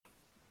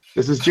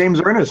This is James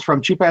Ernest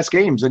from Cheap Ass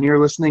Games, and you're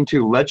listening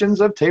to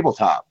Legends of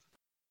Tabletop.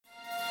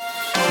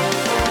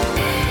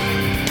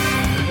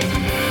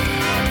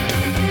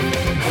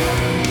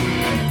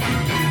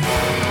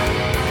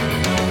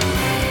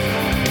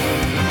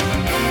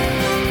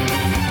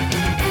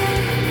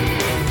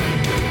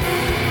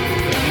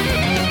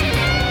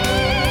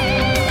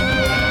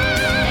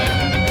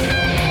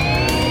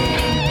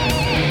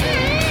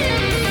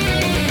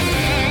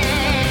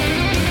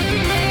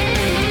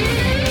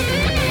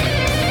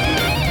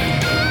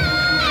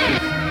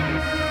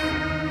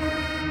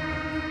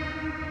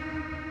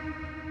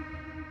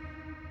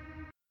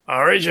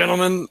 All right,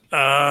 gentlemen.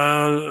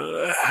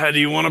 How do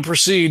you want to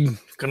proceed?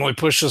 Can only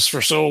push this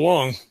for so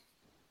long.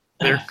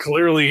 They're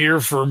clearly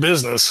here for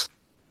business.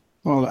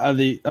 Well, are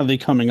they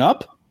coming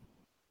up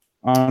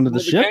onto the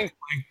ship?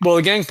 The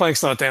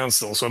gangplank's not down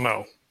still, so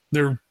no.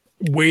 They're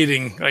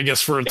waiting, I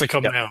guess, for it to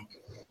come down.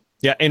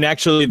 Yeah, and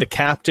actually, the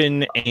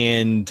captain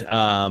and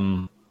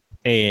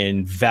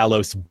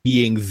Valos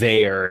being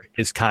there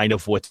is kind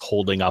of what's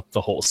holding up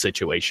the whole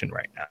situation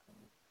right now.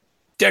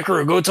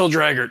 Decaro, go tell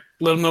Draggart.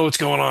 Let him know what's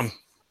going on.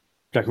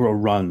 Decaro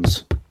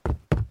runs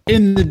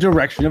in the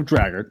direction of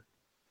Draggart.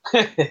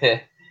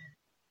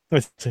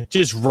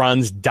 Just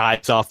runs,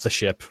 dives off the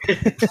ship.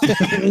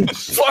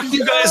 Fuck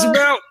you guys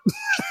about.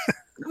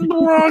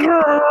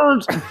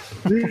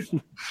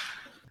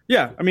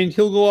 Yeah, I mean,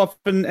 he'll go off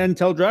and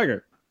tell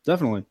Draggart.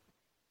 Definitely.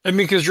 I mean,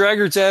 because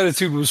Draggart's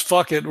attitude was,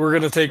 fuck it, we're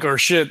going to take our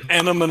shit,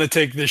 and I'm going to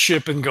take this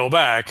ship and go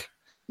back.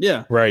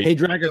 Yeah. Right. Hey,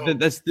 Draggart,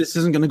 this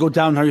isn't going to go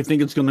down how you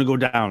think it's going to go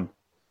down.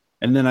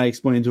 And then I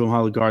explained to him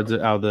how the guards,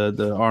 how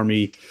the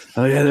army,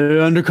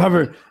 they're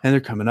undercover, and they're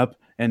coming up,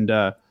 and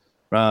I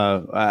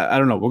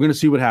don't know. We're going to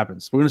see what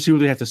happens. We're going to see what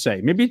they have to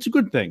say. Maybe it's a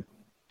good thing.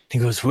 He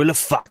goes, well, the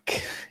fuck.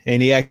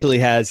 And he actually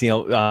has,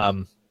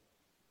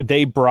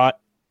 they brought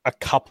a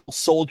couple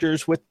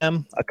soldiers with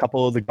them, a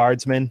couple of the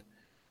guardsmen,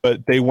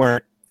 but they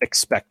weren't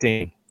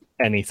expecting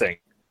anything.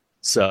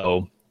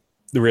 So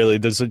really,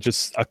 there's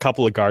just a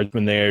couple of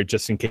guardsmen there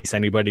just in case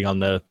anybody on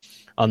the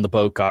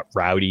boat got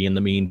rowdy in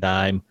the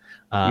meantime.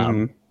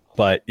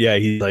 But yeah,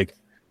 he's like,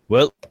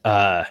 well,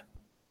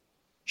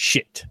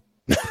 shit.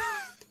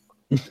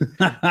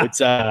 What's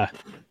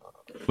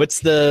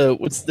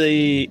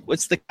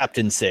the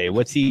captain say?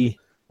 What's he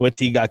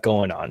got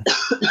going on?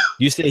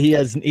 You say he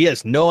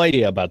has no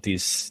idea about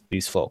these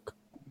folk.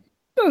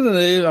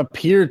 Doesn't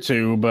appear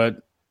to, but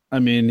I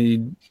mean,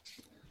 he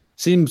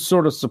seems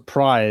sort of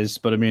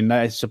surprised. But I mean,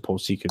 I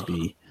suppose he could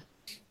be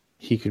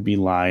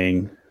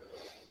lying.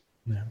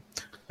 Yeah.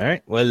 All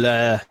right. Well,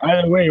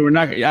 either way,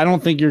 I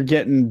don't think you're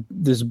getting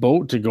this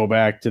boat to go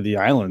back to the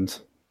island.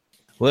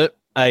 Well,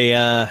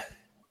 I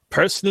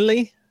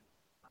personally,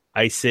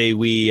 I say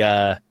we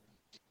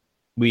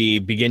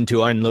begin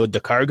to unload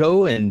the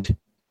cargo and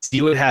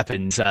see what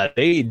happens.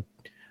 They,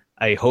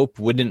 I hope,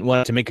 wouldn't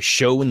want to make a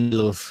show in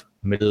the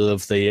middle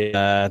of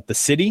the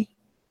city,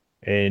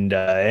 and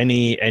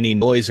any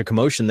noise or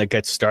commotion that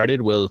gets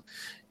started will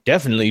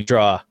definitely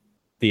draw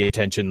the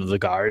attention of the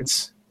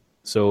guards.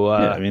 So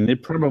I mean, they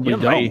probably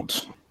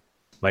don't.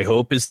 My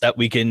hope is that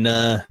we can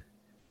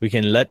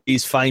let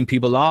these fine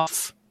people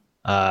off.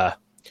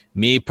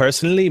 Me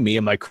personally, me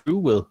and my crew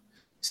will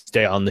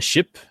stay on the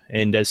ship,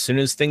 and as soon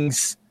as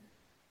things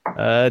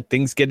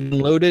get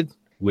unloaded,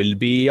 we'll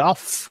be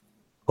off.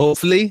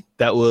 Hopefully,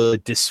 that will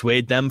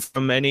dissuade them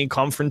from any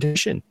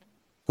confrontation.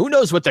 Who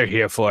knows what they're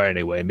here for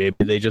anyway?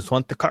 Maybe they just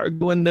want the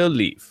cargo and they'll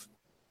leave.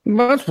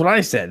 Well, that's what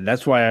I said.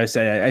 That's why I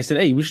said,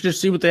 hey, we should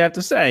just see what they have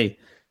to say.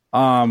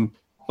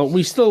 But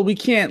we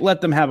can't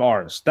let them have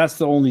ours. That's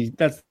the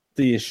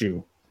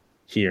issue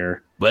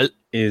here. Well,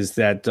 is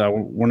that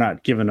we're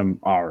not giving them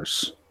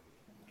ours.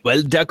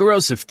 Well,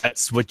 Decoros, if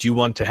that's what you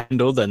want to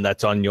handle, then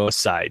that's on your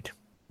side.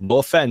 No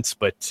offense,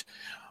 but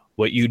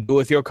what you do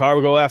with your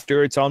cargo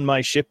after it's on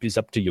my ship is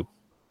up to you.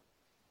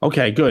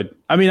 Okay, good.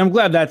 I mean, I'm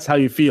glad that's how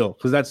you feel,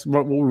 because that's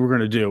what we were going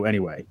to do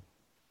anyway.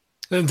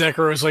 And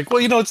Decoros like,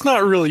 well, it's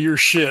not really your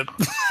ship.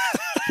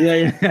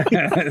 Yeah,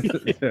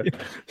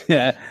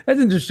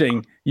 that's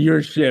interesting.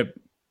 Your ship.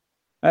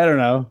 I don't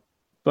know.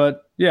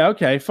 But yeah,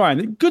 okay,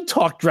 fine. Good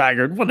talk,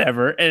 Draggart,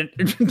 whatever. And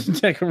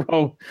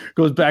Decaro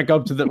goes back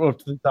up to the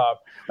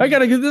top.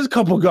 There's a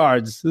couple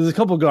guards.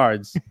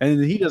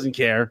 And he doesn't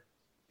care.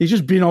 He's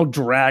just being all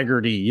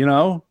Draggarty, you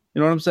know?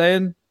 You know what I'm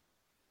saying?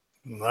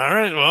 All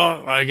right.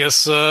 Well, I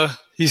guess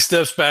he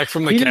steps back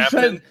from the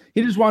captain.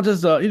 He just wants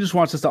us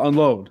to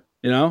unload,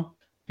 you know?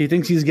 He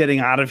thinks he's getting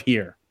out of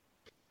here.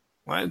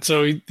 Right,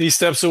 so he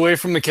steps away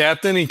from the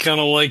captain. He kind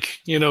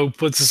of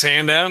puts his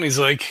hand out and he's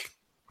like,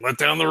 let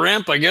down the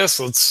ramp, I guess.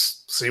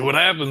 Let's see what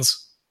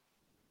happens.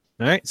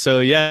 All right.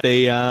 So, yeah,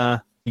 they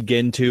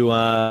begin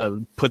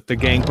to put the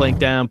gangplank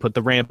down, put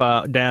the ramp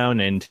down,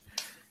 and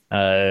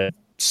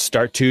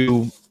start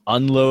to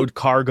unload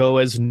cargo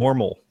as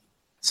normal.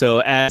 So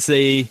as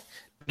they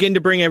begin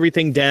to bring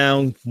everything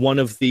down, one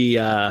of the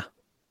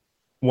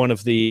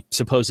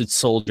supposed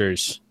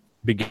soldiers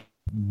begins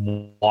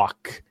to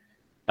walk.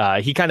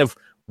 He kind of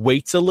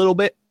waits a little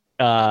bit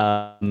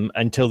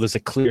until there's a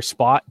clear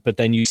spot, but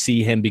then you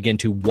see him begin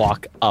to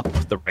walk up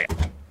the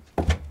ramp.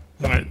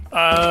 All right.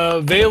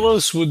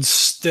 Velos would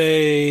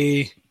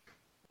stay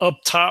up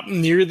top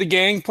near the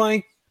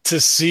gangplank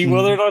to see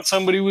whether or not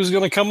somebody was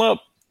going to come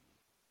up.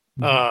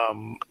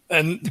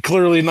 And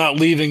clearly not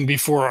leaving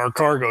before our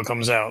cargo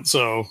comes out.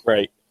 So,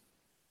 Right.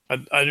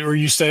 are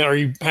you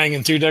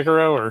hanging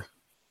 2-Decaro or?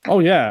 Oh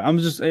yeah, I'm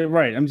just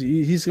right.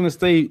 He's gonna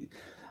stay.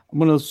 I'm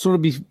gonna sort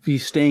of be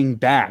staying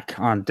back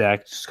on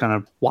deck, just kind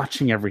of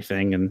watching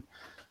everything, and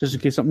just in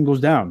case something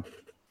goes down.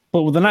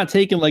 But they're not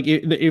taking like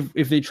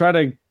if they try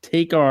to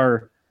take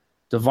our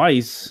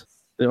device,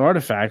 the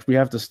artifact, we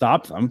have to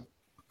stop them.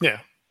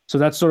 Yeah. So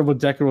that's sort of what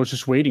Decker was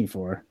just waiting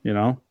for,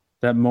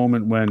 that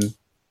moment when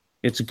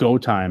it's go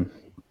time.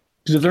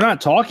 Because if they're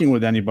not talking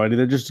with anybody,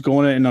 they're just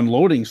going in and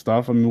unloading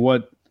stuff. I mean,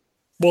 what?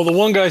 Well, the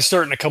one guy's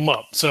starting to come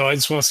up, so I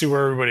just want to see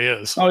where everybody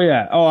is. Oh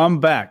yeah. Oh, I'm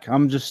back.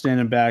 I'm just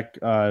standing back,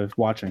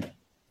 watching.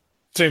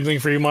 Same thing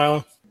for you,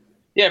 Milo.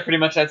 Yeah, pretty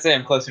much. I'd say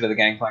I'm closer to the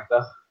gangplank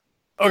though.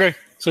 Okay,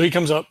 so he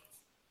comes up.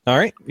 All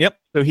right. Yep.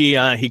 So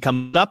he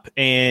comes up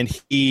and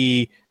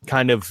he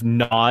kind of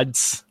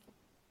nods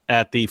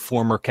at the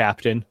former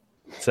captain,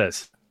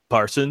 says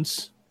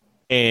Parsons,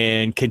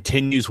 and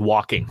continues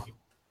walking.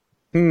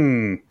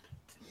 And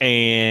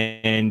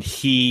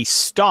he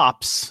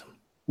stops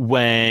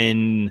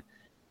when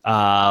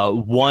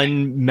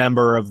one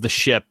member of the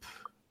ship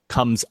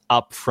comes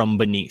up from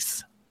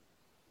beneath,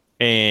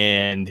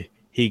 and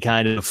he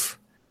kind of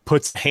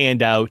puts a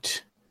hand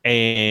out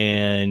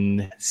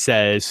and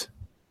says,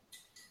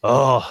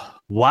 "Oh,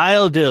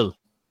 Wildil,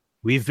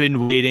 we've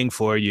been waiting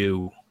for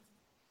you."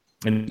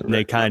 And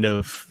they kind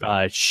of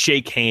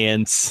shake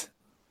hands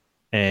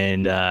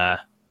and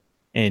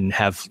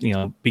have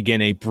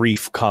begin a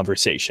brief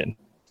conversation.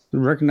 You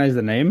recognize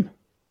the name?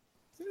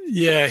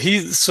 Yeah,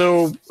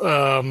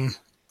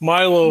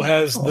 Milo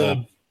has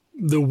the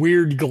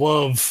weird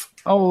glove.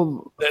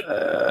 Oh,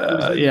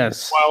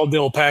 yes. Wild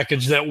Dill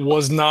package that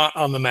was not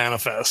on the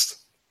manifest.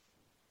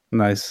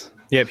 Nice.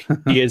 Yep,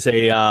 he is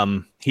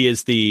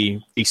the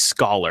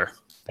scholar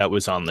that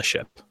was on the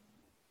ship.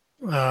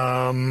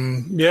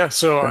 Yeah,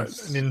 so I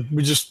mean,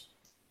 we just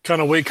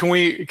kind of wait. Can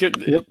we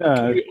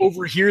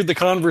overhear the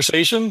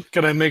conversation?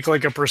 Can I make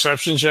like a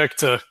perception check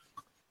to?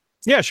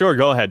 Yeah, sure.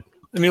 Go ahead.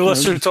 I mean,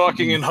 unless they're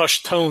talking in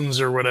hushed tones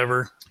or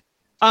whatever.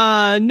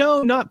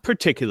 No, not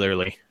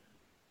particularly.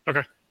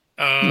 Okay.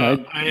 They're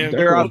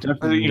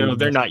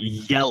not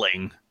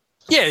yelling.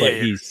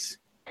 Yeah.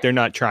 They're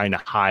not trying to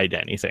hide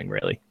anything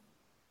really.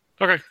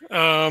 Okay.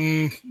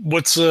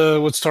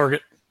 What's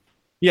target?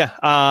 Yeah.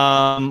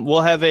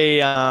 We'll have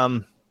a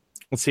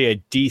let's see, a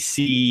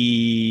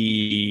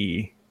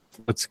DC.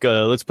 Let's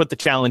go. Let's put the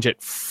challenge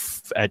at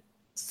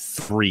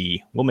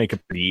 3. We'll make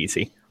it pretty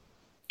easy.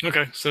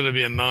 Okay, so that'd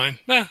be a 9.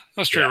 Yeah,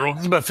 that's straight roll.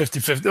 It's about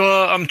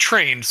 50-50. I'm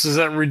trained. So does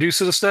that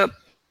reduce it a step?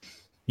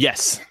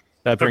 Yes.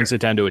 That brings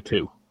it down to a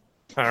 2.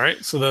 All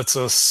right, so that's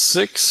a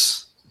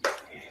 6.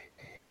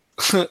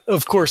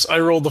 Of course, I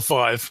rolled a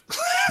 5.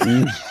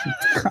 God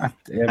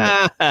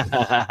damn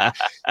it.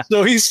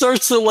 So he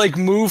starts to like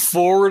move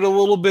forward a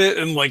little bit,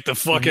 and like the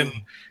fucking,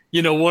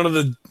 one of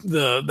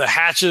the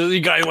hatches, the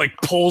guy like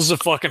pulls the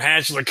fucking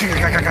hatch, like,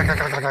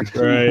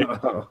 Right.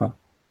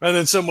 and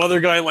then some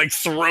other guy like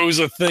throws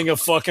a thing of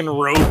fucking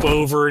rope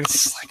over, and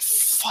it's like,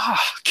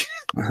 fuck.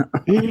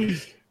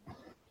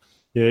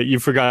 Yeah, you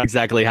forgot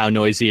exactly how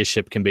noisy a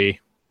ship can be.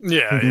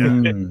 Yeah.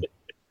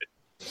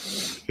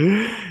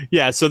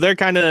 Yeah, so they're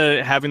kind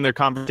of having their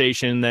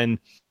conversation. Then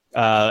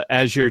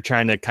as you're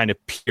trying to kind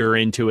of peer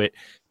into it,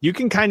 you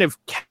can kind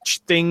of catch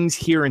things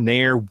here and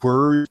there,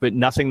 words, but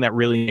nothing that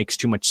really makes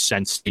too much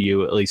sense to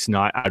you, at least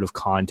not out of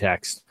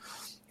context.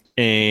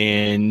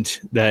 And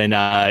then,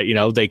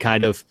 they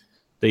kind of,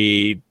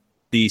 the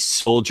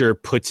soldier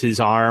puts his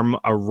arm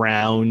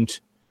around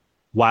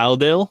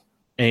Wildil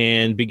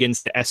and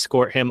begins to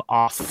escort him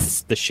off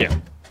the ship.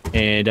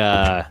 And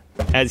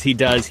as he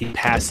does, he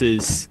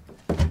passes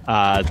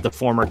the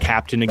former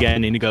captain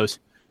again, and he goes,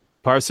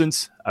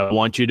 "Parsons, I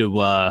want you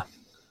to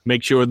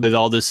make sure that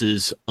all this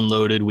is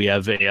unloaded. We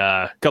have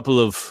a couple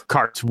of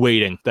carts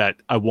waiting that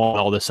I want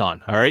all this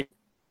on. All right?"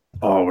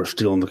 Oh, we're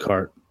stealing the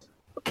cart.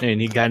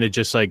 And he kind of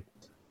just like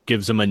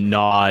gives him a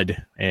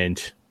nod,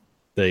 and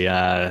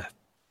the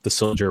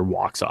soldier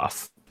walks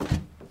off.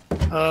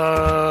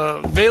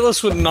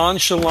 Velas would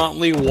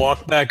nonchalantly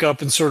walk back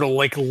up and sort of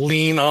like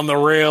lean on the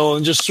rail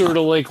and just sort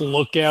of like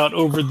look out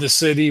over the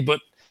city,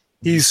 but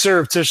he's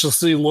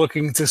surreptitiously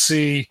looking to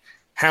see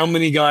how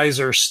many guys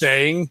are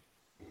staying.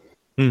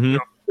 Mm-hmm.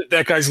 If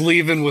that guy's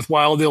leaving with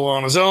Wildil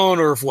on his own,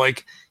 or if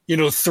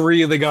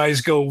 3 of the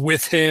guys go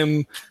with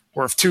him,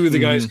 or if 2 of the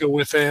guys go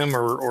with him,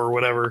 or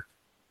whatever.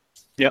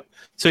 Yep.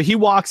 So he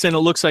walks in. It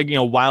looks like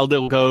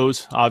Wildil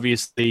goes,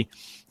 obviously.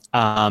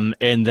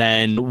 And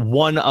then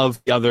one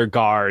of the other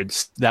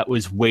guards that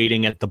was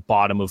waiting at the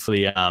bottom of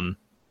the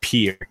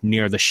pier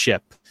near the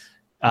ship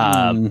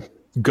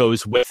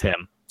goes with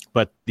him,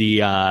 but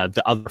the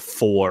other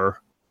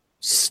 4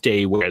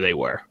 stay where they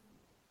were.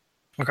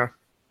 Okay.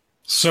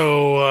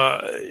 So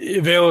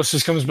Valos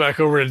just comes back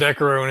over to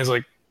Decaro and he's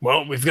like,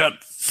 well, we've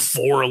got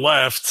 4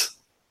 left.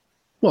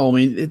 Well, I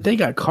mean, if they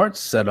got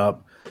carts set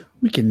up,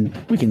 we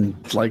can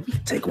like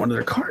take one of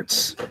their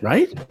carts,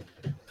 right?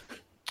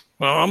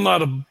 Well, I'm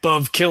not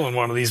above killing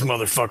one of these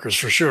motherfuckers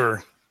for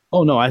sure.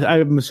 Oh no,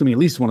 I'm assuming at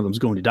least one of them's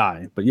going to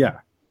die. But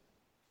yeah,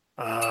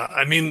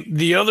 I mean,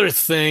 the other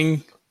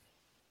thing,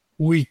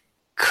 we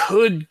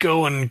could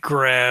go and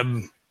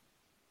grab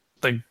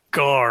the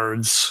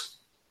guards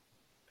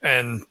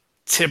and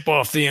tip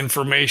off the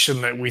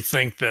information that we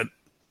think that,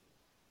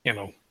 you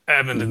know,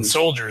 abandoned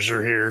soldiers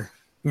are here.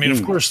 I mean,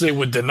 of course they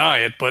would deny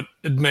it, but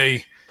it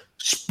may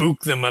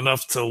spook them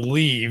enough to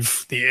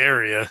leave the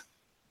area.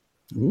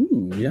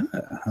 ooh, yeah,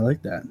 I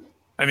like that.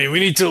 I mean, we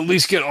need to at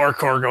least get our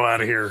cargo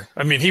out of here.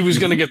 I mean, he was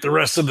going to get the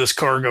rest of this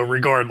cargo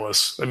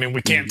regardless. I mean,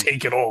 we can't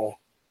take it all.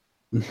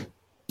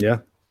 Yeah,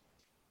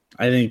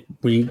 I think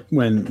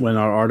when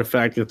our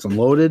artifact gets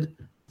unloaded,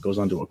 goes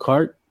onto a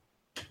cart.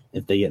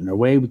 If they get in our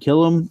way, we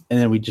kill them, and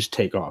then we just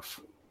take off.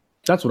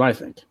 That's what I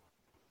think.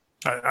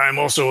 I'm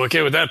also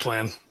okay with that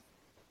plan.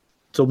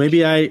 So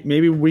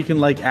maybe we can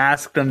like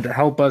ask them to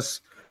help us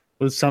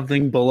with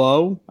something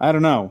below. I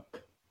don't know,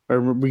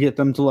 or we get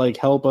them to like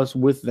help us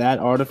with that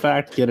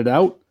artifact, get it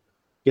out,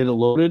 get it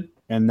loaded,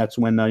 and that's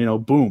when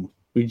boom,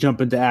 we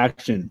jump into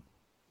action.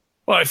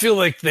 Well, I feel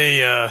like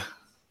they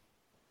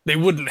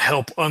wouldn't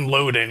help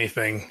unload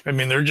anything. I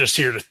mean, they're just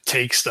here to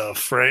take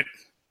stuff, right?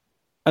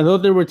 I thought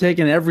they were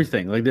taking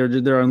everything, like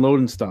they're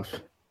unloading stuff.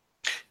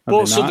 Are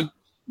Well, they so not?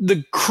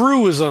 the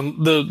crew is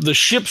on the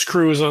ship's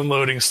crew is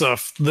unloading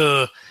stuff.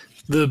 The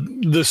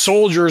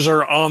soldiers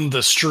are on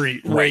the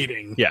street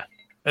waiting. Yeah.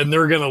 And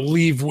they're going to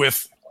leave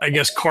with, I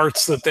guess,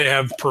 carts that they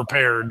have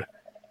prepared.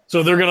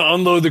 So they're going to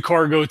unload the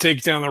cargo,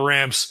 take down the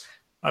ramps,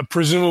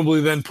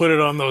 presumably then put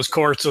it on those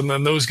carts, and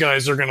then those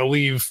guys are going to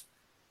leave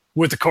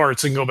with the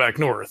carts and go back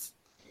north.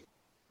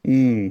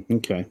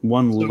 Okay,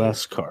 one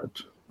less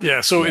cart.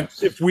 Yeah, so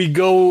if we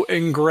go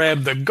and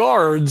grab the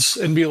guards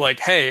and be like,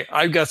 hey,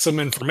 I've got some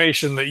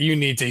information that you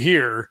need to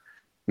hear,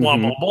 blah,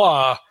 blah,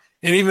 blah.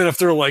 And even if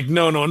they're like,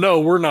 no,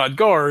 we're not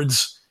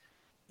guards,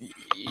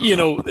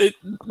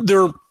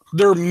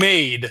 they're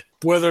made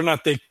whether or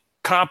not they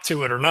cop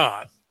to it or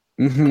not.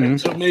 Right?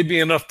 So it may be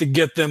enough to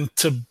get them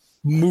to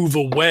move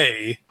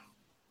away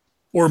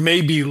or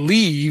maybe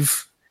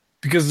leave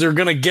because they're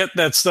going to get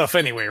that stuff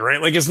anyway,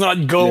 right? Like it's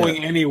not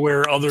going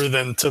anywhere other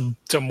than to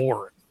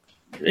moor it.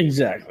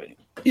 Exactly.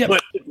 Yeah,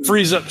 But it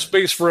frees up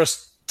space for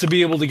us to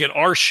be able to get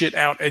our shit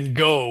out and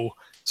go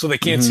so they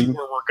can't see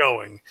where we're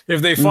going.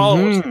 If they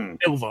follow us,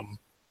 kill them.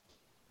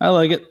 I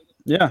like it.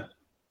 Yeah.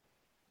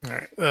 All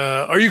right.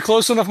 Are you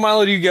close enough,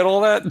 Milo? Do you get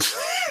all that?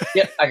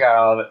 Yep, I got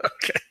all of it.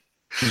 Okay.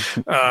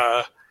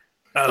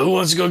 Who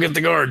wants to go get the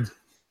guard?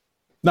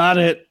 Not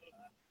it.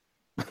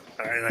 All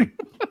right,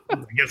 I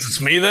guess it's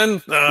me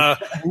then.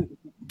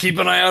 Keep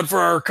an eye out for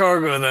our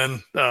cargo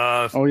then.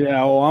 Oh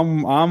yeah. Oh,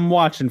 I'm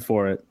watching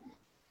for it.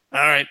 All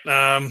right.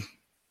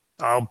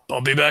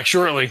 I'll be back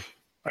shortly.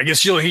 I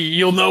guess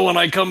you'll know when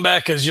I come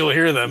back because you'll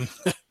hear them.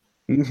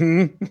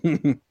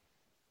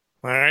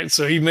 All right.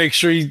 So he makes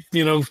sure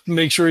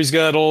he's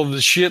got all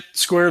the shit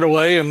squared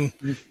away, and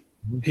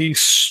he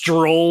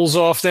strolls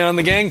off down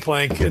the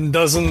gangplank and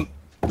doesn't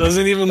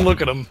even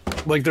look at them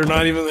like they're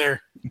not even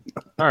there.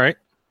 All right.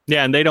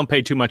 Yeah, and they don't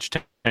pay too much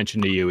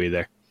attention to you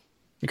either.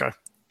 Okay.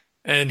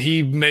 And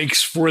he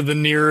makes for the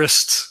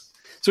nearest.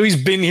 So he's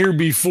been here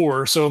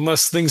before. So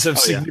unless things have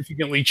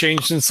significantly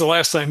changed since the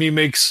last time, he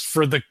makes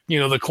for the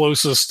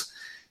closest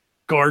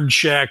guard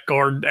shack,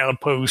 guard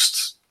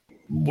outpost,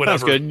 whatever.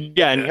 That's good.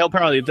 Yeah, and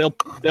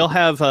they'll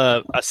have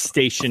a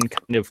station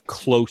kind of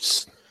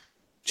close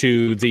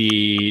to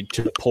the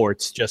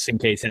ports just in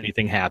case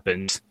anything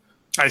happens.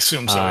 I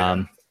assume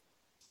so.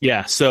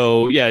 Yeah.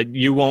 So yeah,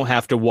 you won't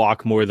have to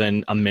walk more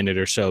than a minute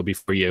or so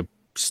before you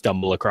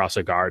stumble across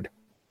a guard.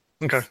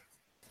 Okay.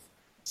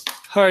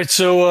 All right,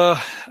 so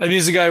I mean,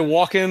 is the guy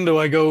walking? Do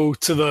I go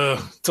to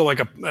like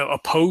a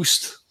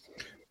post?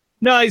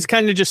 No, he's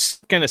kind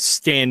of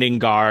standing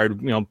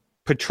guard,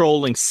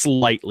 patrolling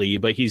slightly,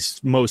 but he's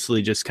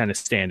mostly just kind of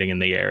standing in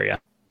the area.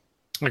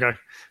 Okay.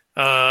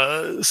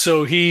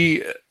 So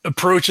he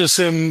approaches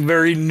him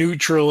very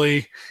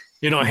neutrally,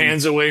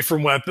 hands away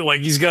from weapon,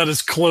 like he's got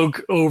his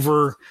cloak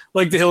over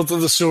like the hilt of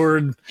the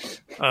sword.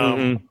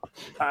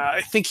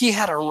 I think he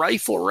had a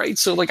rifle, right?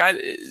 So like,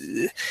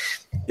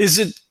 is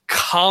it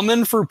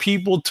common for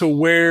people to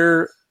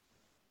wear,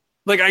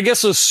 like, I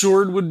guess a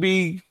sword would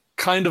be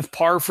kind of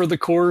par for the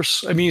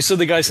course. I mean, you said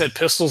the guys had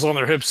pistols on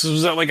their hips.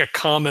 Was that like a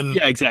common?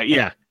 Yeah, exactly.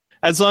 Yeah.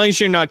 As long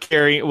as you're not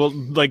carrying,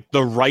 like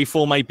the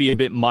rifle might be a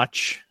bit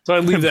much. So I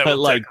leave that but with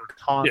like,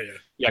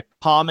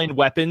 common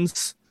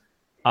weapons,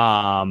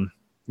 won't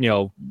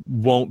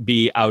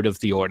be out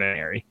of the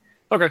ordinary.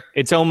 Okay.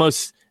 It's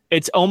almost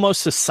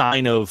a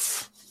sign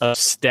of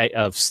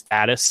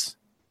status.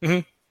 Mm-hmm.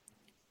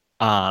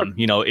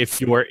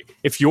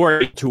 If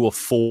you're able to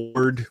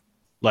afford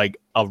like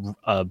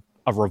a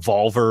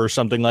revolver or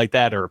something like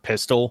that, or a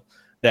pistol,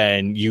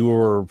 then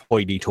you're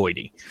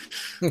hoity-toity.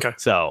 Okay.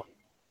 So,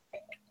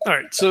 All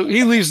right, so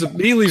he leaves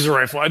the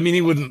rifle. I mean,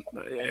 he wouldn't.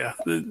 Yeah,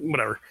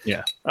 whatever.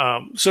 Yeah.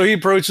 So he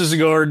approaches the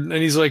guard and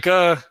he's like,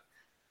 good,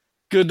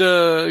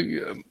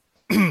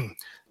 good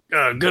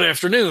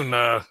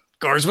afternoon,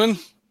 guardsman.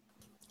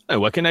 Hey,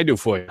 what can I do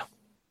for you?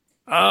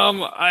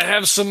 I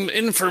have some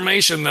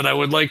information that I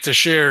would like to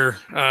share,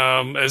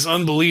 as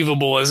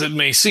unbelievable as it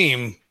may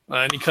seem.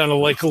 And he kind of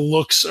like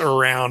looks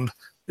around.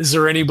 Is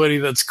there anybody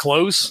that's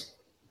close?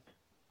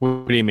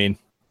 What do you mean?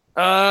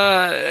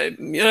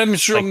 I'm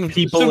sure Like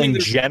people in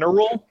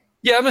general?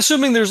 Yeah, I'm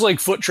assuming there's like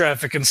foot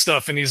traffic and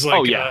stuff. And he's like,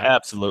 Oh yeah,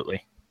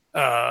 absolutely.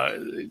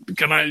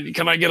 can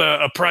I get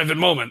a private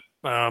moment?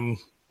 I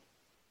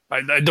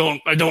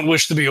don't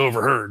wish to be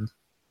overheard.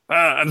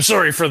 I'm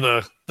sorry for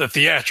the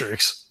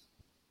theatrics.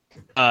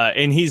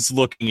 And he's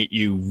looking at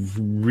you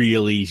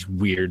really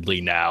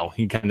weirdly now.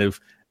 He kind of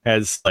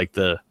has like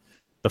the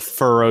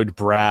furrowed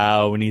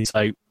brow, and he's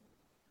like,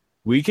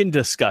 "We can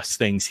discuss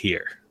things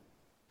here."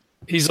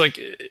 He's like,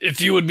 if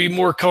you would be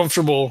more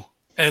comfortable,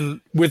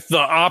 and with the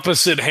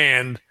opposite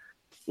hand,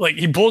 like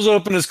he pulls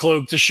open his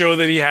cloak to show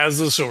that he has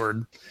the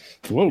sword.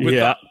 Whoa,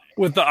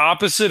 With the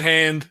opposite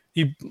hand,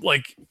 he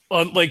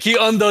he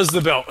undoes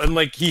the belt and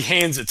like he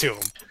hands it to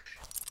him.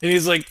 And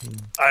he's like,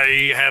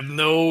 I have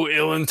no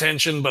ill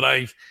intention, but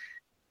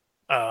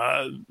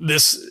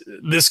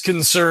this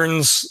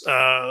concerns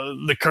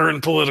the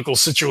current political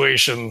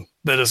situation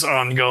that is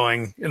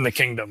ongoing in the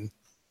kingdom.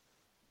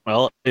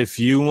 Well, if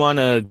you want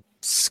to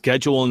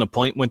schedule an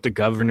appointment with the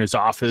governor's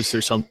office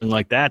or something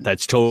like that,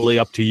 that's totally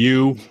up to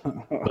you.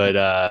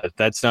 But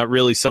that's not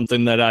really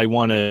something that I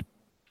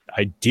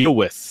deal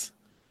with.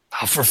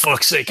 Oh, for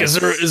fuck's sake! Is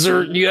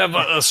there? You have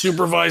a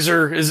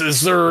supervisor?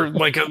 Is there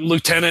like a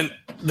lieutenant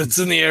that's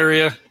in the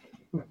area?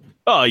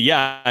 Oh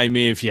yeah, I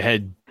mean, if you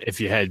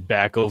head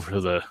back over to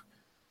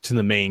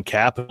the main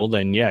capital,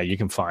 then yeah, you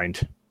can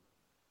find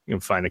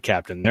a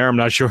captain there. I'm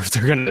not sure if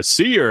they're going to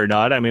see you or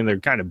not. I mean, they're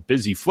kind of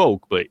busy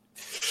folk, but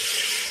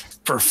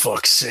for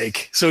fuck's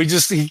sake! So he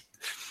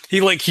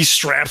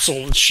straps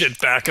all the shit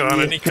back on,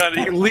 and he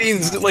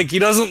leans, like he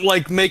doesn't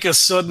like make a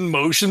sudden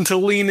motion to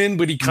lean in,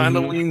 but he kind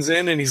of leans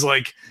in, and he's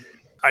like,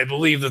 I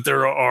believe that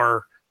there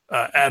are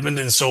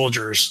abandoned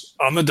soldiers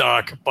on the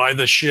dock by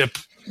the ship,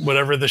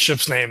 whatever the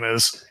ship's name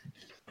is.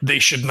 They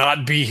should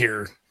not be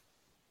here.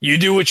 You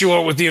do what you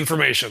want with the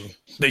information.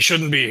 They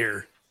shouldn't be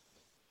here.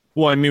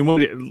 Well, I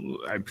mean,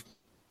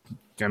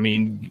 I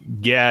mean,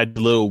 yeah, it's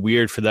a little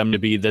weird for them to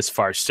be this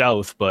far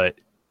south, but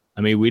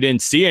I mean, we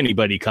didn't see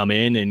anybody come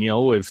in, and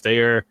if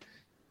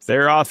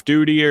they're off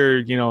duty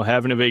or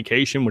having a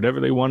vacation, whatever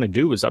they want to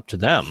do is up to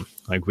them.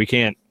 Like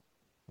we're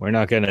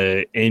not going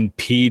to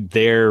impede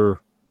their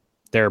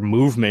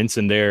movements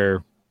and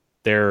their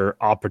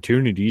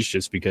opportunities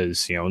just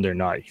because they're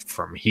not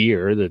from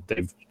here, that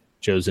they've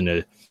chosen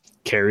to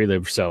carry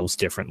themselves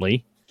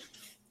differently.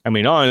 I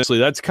mean, honestly,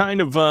 that's kind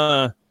of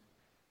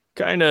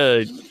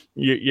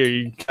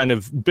you're kind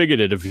of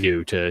bigoted of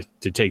you to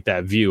take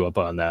that view up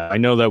on that. I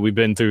know that we've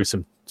been through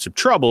some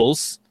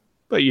troubles,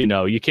 but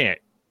you can't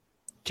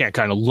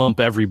kind of lump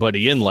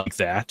everybody in like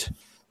that.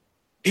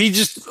 He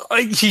just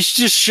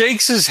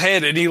shakes his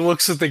head and he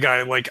looks at the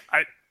guy like,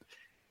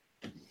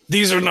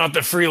 these are not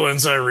the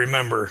freelance I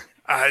remember.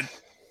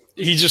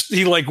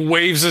 He like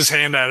waves his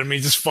hand at him. He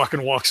just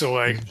fucking walks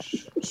away.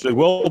 So,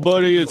 well,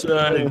 buddy, it's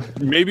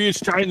maybe it's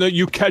time that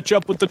you catch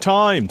up with the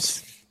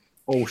times.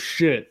 Oh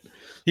shit.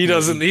 He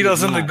doesn't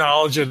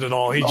acknowledge it at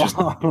all.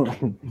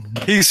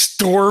 He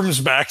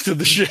storms back to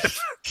the ship.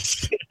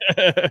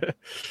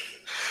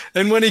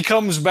 And when he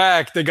comes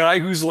back, the guy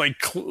who's like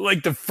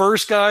the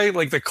first guy,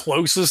 like the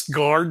closest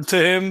guard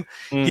to him,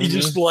 he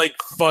just like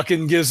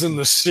fucking gives him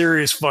the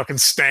serious fucking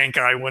stank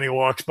eye when he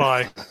walks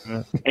by.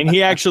 And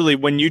he actually,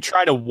 when you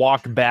try to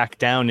walk back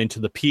down into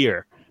the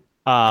pier,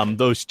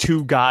 those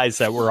two guys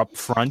that were up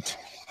front,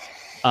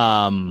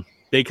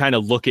 they kind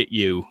of look at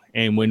you,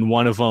 and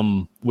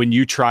when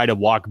you try to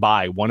walk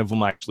by, one of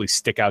them actually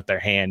stick out their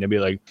hand and be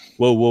like,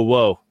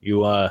 whoa,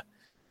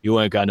 you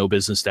ain't got no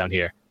business down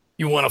here.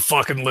 You want to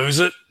fucking lose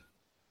it?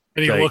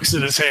 And he looks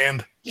at his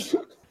hand.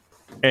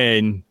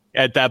 And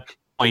at that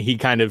point, he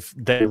kind of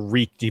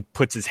he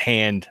puts his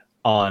hand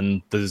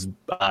on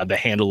the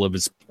handle of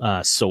his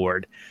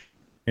sword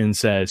and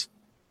says,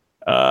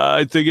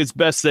 I think it's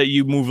best that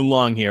you move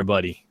along here,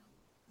 buddy.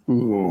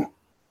 Ooh.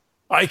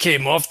 I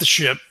came off the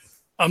ship.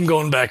 I'm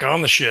going back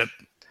on the ship.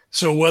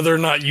 So whether or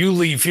not you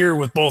leave here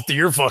with both of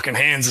your fucking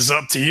hands is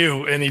up to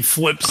you. And he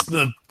flips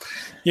the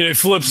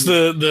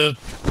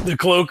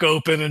cloak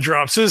open and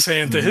drops his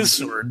hand to his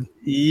sword.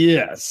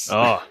 Yes.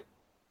 Oh.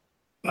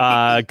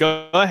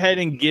 Go ahead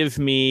and give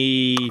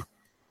me,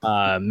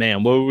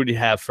 man, what would you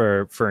have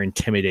for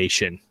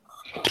intimidation?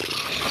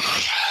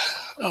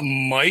 A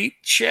might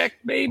check,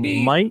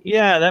 maybe? Might?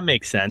 Yeah, that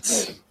makes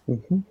sense.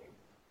 Mm-hmm.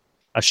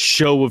 A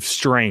show of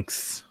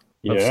strength.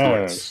 Of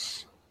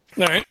sorts.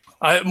 All right.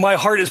 My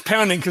heart is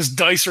pounding because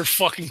dice are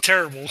fucking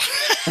terrible.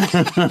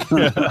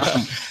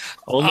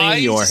 Only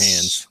in your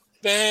hands.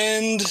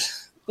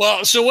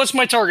 So what's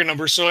my target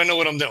number so I know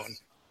what I'm doing?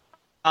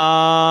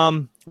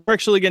 We're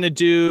actually going to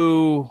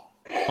do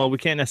Well, we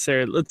can't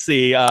necessarily. Let's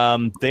see.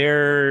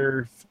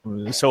 They're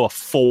so a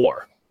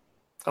 4.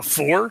 A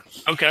 4?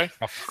 Okay.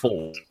 A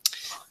 4.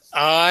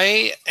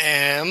 I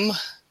am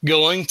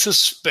going to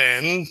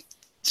spend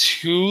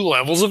 2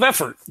 levels of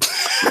effort.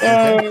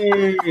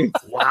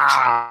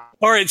 Wow.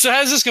 All right, so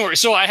how's this going to work?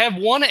 So I have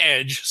 1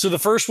 edge. So the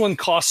first one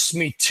costs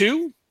me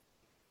 2.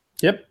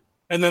 Yep.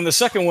 And then the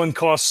second one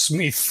costs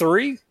me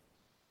 3.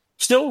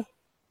 Still?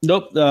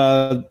 Nope.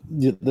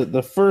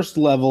 The first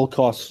level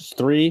costs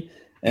 3,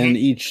 and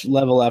each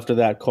level after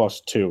that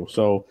costs 2.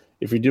 So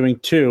if you're doing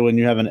 2 and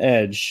you have an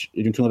edge,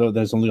 you're doing 2 levels,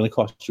 that's only going to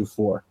cost you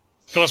 4.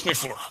 Cost me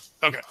 4.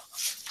 Okay.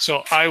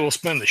 So I will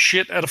spend the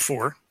shit out of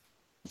 4.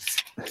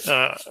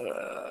 So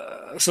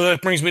that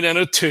brings me down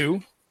to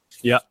 2.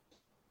 Yeah.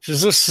 Which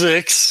is a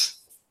 6.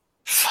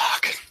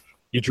 Fuck.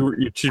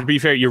 To be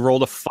fair, you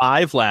rolled a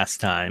 5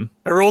 last time.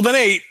 I rolled an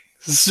 8.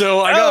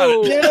 So I got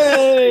it.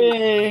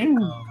 Yay!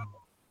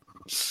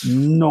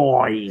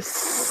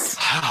 Nice.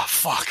 Ah,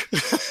 fuck.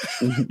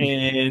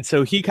 And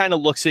so he kind of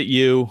looks at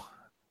you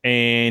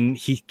and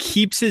he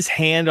keeps his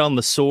hand on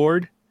the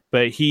sword,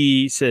 but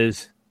he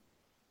says,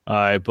 "All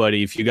right,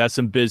 buddy, if you got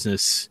some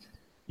business,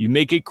 you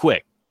make it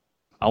quick.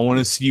 I want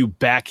to see you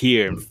back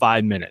here in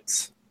 5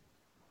 minutes."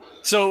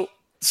 So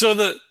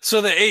the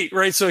 8,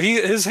 right? So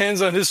his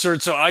hands on his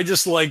sword, so I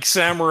just like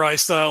samurai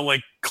style,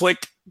 like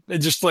click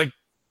and just like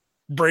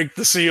break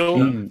the seal.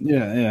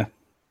 Yeah.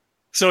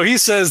 So he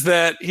says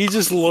that he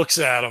just looks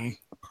at him,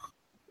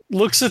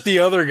 looks at the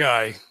other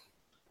guy,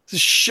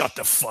 just shut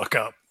the fuck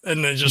up,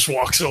 and then just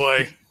walks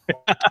away.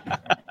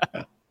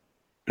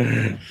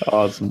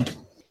 Awesome.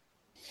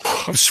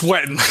 I'm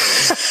sweating.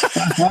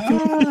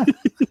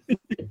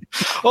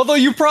 Although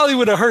you probably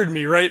would have heard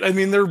me, right? I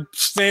mean, they're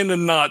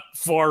standing not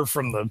far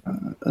from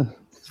the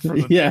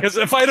Yeah. Because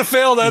if I'd have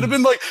failed, I'd have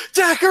been like,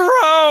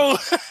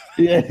 Dekaro!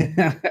 Yeah.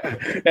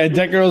 And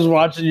Decaro's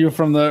watching you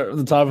from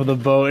the top of the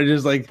boat.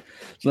 It's like,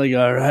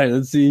 all right,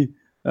 let's see.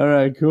 All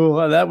right, cool.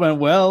 Well, that went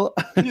well.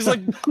 He's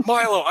like,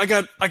 Milo, I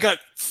got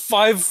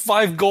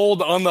five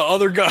gold on the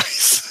other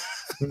guys.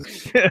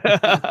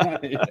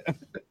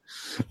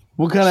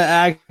 What kind of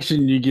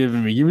action you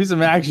giving me? Give me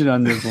some action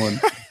on this one.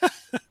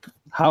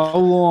 How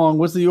long?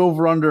 What's the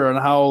over under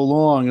on how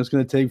long it's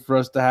going to take for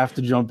us to have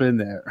to jump in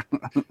there?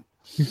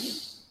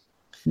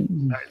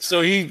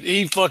 So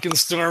he fucking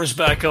storms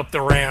back up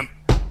the ramp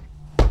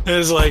and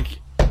is like,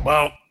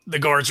 well, the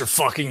guards are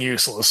fucking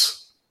useless.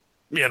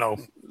 You know,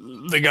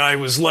 the guy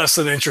was less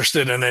than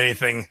interested in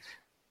anything.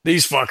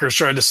 These fuckers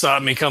tried to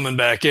stop me coming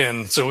back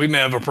in, so we may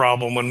have a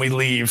problem when we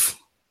leave.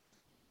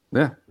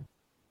 Yeah.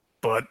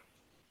 But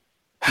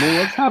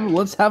well,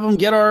 let's have them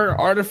get our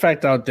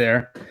artifact out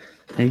there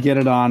and get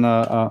it on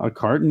a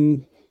cart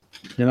and,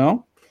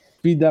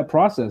 speed that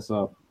process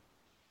up.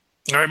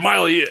 All right,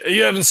 Milo,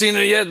 you haven't seen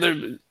it yet?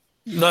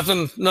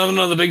 None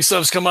of the big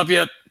stuff's come up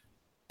yet?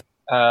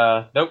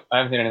 Nope, I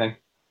haven't seen anything.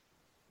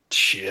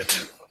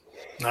 Shit.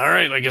 All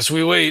right, I guess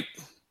we wait.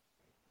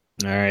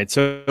 All right,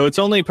 so it's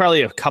only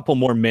probably a couple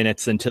more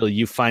minutes until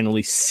you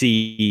finally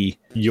see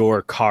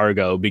your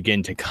cargo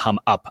begin to come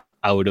up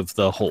out of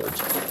the hold.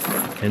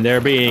 And they're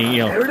being,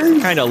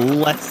 kind of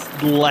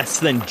less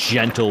than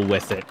gentle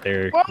with it.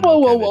 They're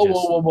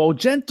Whoa,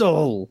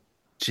 gentle.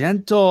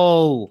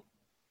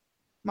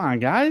 Come on,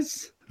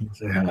 guys.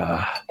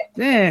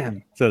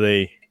 Damn. So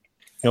they,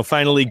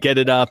 finally get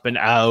it up and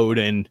out,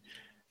 and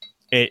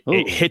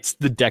it hits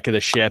the deck of the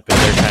ship, and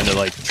they're kind of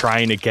like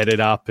trying to get it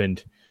up,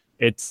 and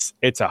it's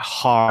a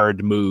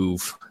hard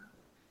move.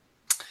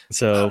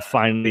 So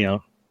finally,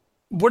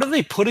 What are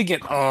they putting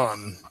it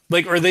on?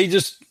 Like, are they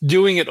just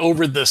doing it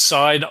over the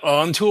side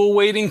onto a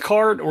waiting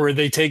cart, or are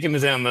they taking it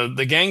down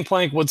the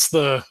gangplank? What's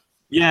the...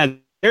 Yeah,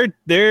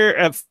 they're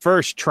at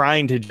first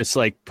trying to just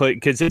like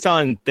because it's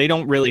on. They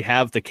don't really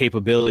have the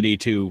capability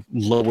to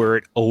lower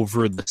it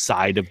over the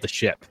side of the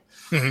ship,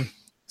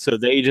 so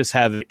they just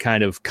have it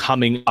kind of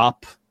coming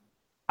up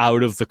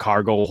out of the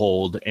cargo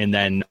hold and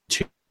then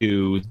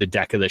to the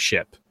deck of the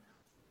ship.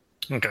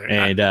 Okay,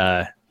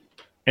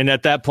 and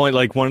at that point,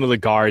 like one of the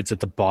guards at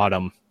the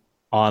bottom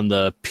on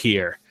the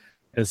pier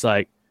is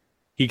like,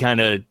 he kind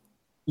of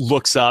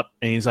looks up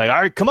and he's like,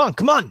 "All right, come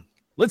on,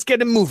 let's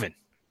get him moving."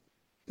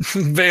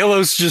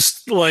 Velos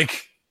just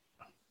like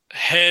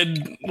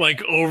head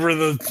like over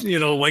the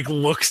like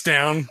looks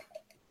down.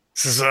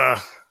 Says, all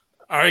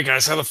right,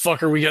 guys, how the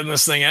fuck are we getting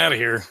this thing out of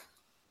here?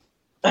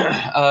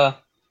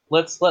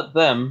 Let's let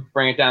them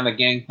bring it down the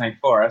gangplank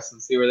for us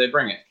and see where they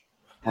bring it.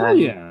 Oh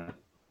yeah,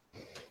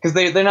 because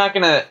they're not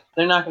gonna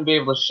be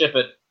able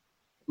to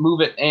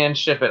move it and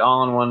ship it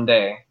all in one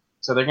day.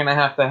 So they're gonna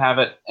have to have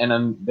it in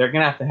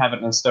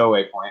a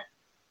stowaway point,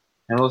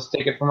 and we'll just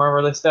take it from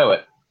wherever they stow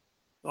it.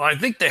 Well, I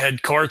think they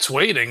had carts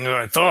waiting,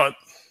 I thought.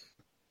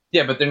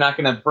 Yeah, but they're not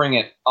going to bring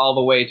it all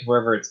the way to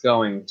wherever it's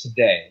going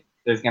today.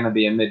 There's going to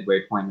be a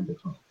midway point in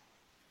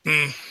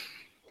between.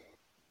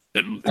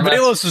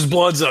 Velos'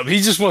 blood's up.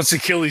 He just wants to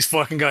kill these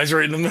fucking guys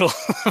right in the middle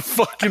of the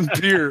fucking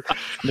pier.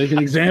 Make an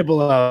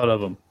example out of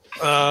them.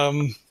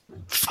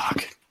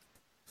 Fuck.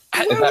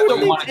 Is that what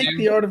you want to Take do?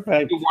 the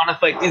artifact. You want to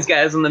fight these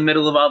guys in the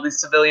middle of all these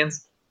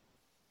civilians?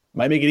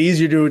 Might make it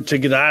easier to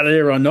get out of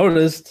here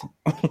unnoticed.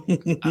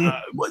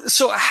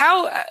 So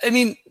how? I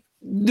mean,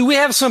 do we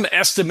have some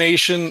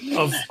estimation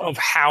of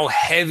how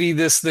heavy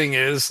this thing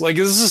is? Like,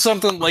 is this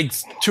something like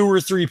 2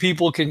 or 3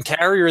 people can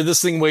carry, or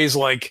this thing weighs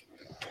like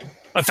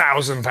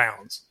 1,000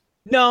 pounds?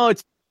 No,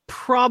 it's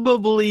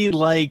probably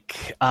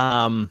like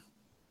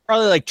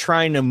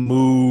trying to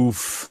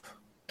move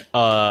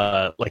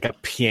like a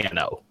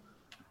piano.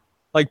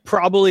 Like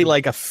probably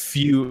like a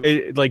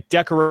few like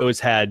Decaro's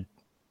had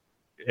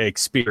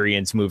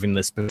experience moving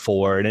this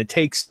before, and it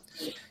takes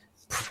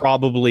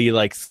probably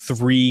like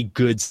 3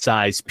 good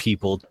sized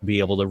people to be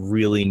able to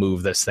really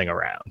move this thing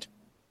around.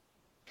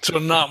 So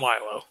not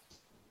Milo.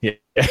 Yeah.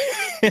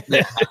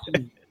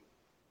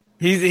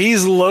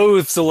 He's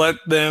loath to let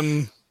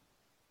them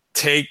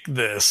take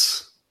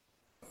this.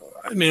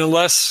 I mean,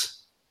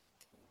 unless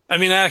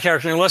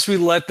we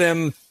let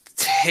them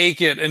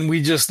take it and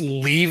we just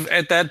leave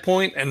at that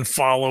point and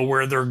follow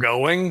where they're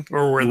going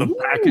or where the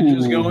package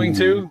is going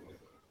to.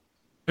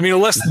 I mean,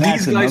 unless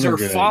That's these guys another are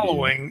good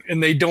following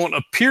and they don't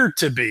appear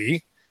to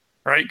be,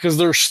 right? Because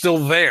they're still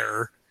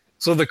there.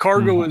 So the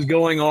cargo is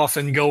going off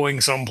and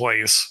going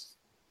someplace.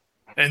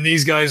 And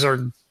these guys are,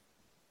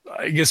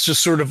 I guess,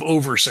 just sort of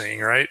overseeing,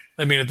 right?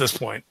 I mean, at this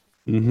point.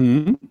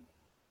 Mm-hmm.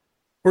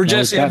 Or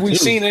Jesse, that have we too.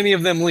 seen any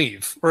of them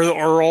leave? Or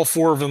are all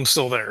 4 of them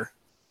still there?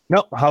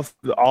 No,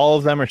 all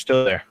of them are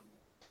still there.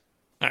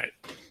 All right.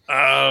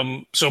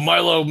 So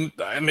Milo,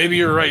 maybe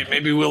you're right.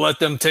 Maybe we'll let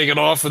them take it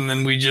off and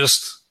then we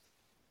just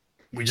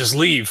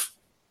leave.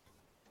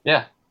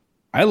 Yeah.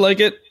 I like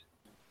it.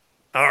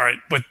 All right.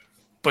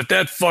 But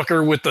that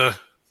fucker with we're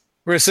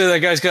gonna say that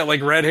guy's got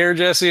like red hair,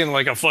 Jesse, and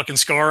like a fucking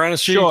scar on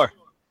his cheek. Sure.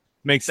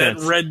 Makes That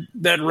sense.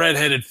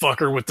 redheaded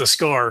fucker with the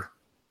scar.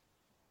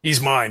 He's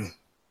mine.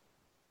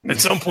 At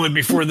some point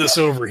before this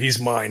over, he's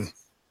mine.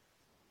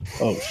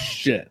 Oh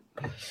shit.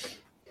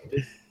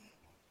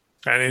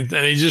 And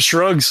he just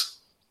shrugs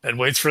and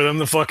waits for them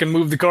to fucking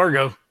move the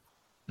cargo.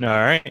 All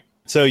right.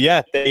 So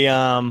yeah,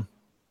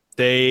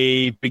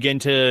 they begin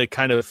to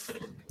kind of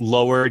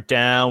lower it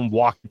down,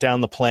 walk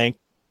down the plank,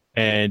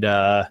 and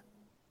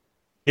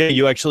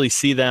you actually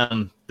see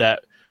them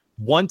that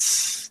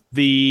once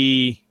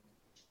they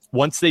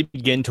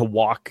begin to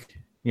walk,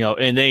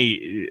 and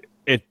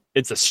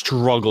it's a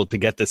struggle to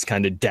get this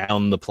kind of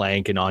down the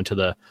plank and onto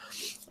the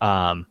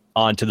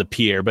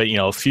pier, but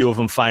a few of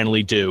them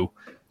finally do.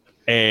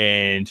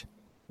 And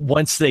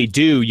once they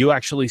do, you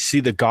actually see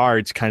the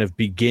guards kind of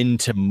begin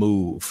to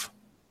move.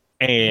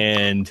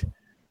 And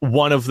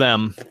one of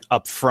them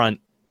up front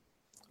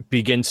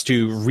begins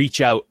to reach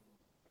out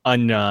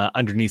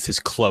underneath his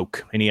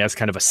cloak. And he has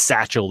kind of a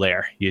satchel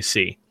there, you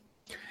see.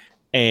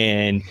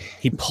 And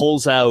he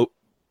pulls out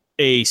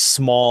a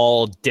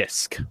small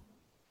disc.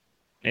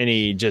 And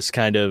he just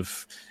kind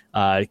of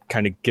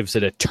gives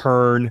it a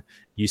turn.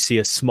 You see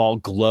a small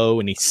glow,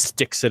 and he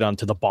sticks it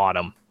onto the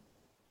bottom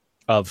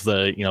of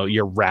the,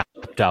 your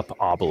wrapped up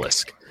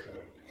obelisk.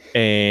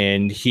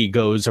 And he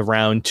goes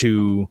around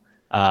to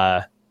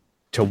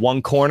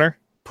one corner,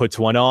 puts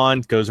one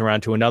on, goes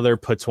around to another,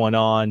 puts one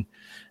on,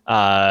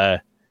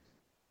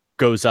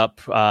 goes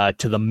up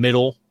to the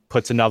middle,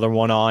 puts another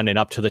one on, and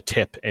up to the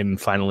tip, and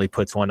finally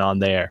puts one on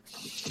there.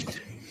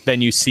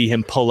 Then you see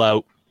him pull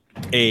out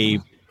a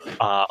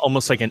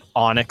almost like an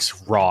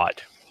onyx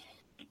rod.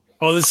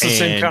 Oh, this is the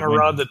same kind of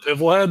rod that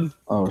Pivel had?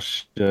 Oh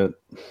shit.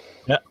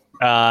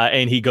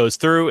 And he goes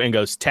through and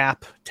goes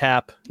tap,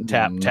 tap,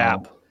 tap,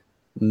 tap.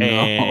 No.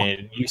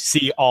 And you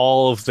see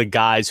all of the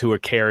guys who are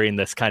carrying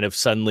this kind of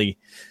suddenly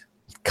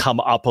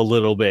come up a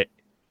little bit,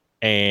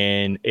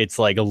 and it's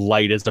like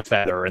light as a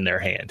feather in their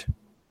hand.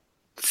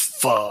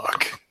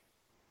 Fuck.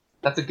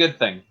 That's a good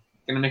thing.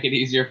 It's going to make it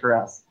easier for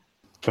us.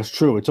 That's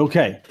true. It's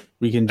okay.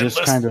 We can just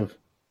listen-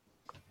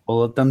 we'll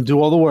let them do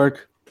all the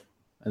work,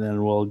 and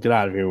then we'll get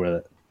out of here with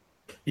it.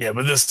 Yeah,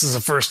 but this is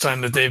the first time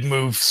that they've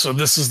moved, so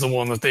this is the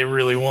one that they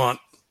really want.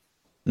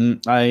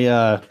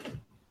 I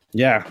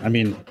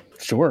mean,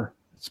 sure.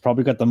 It's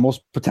probably got the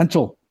most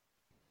potential.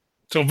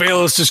 So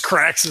Valus just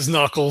cracks his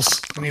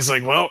knuckles, and he's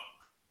like, well,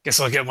 guess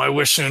I'll get my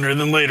wish sooner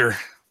than later.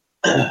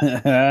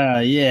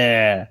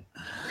 Yeah.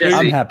 I'm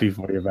Jesse, happy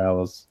for you,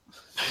 Valis.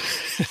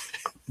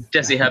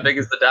 Jesse, how big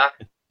is the dock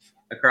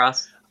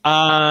across?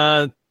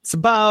 It's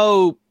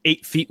about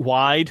 8 feet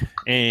wide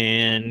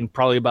and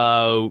probably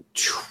about,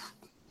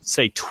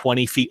 say,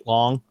 20 feet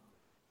long.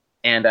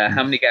 And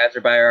how many guys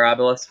are by our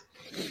obelisk?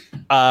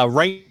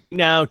 Right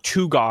now,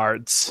 2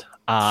 guards,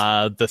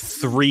 the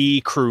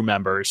 3 crew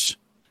members,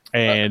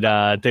 and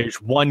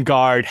there's 1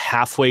 guard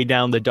halfway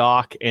down the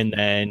dock, and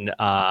then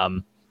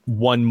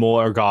 1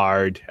 more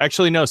guard.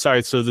 Actually, no,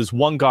 sorry. So there's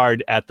 1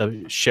 guard at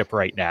the ship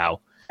right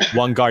now,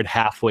 1 guard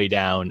halfway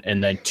down,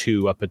 and then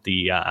 2 up at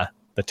the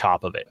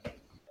top of it.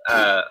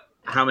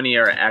 How many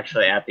are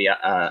actually at the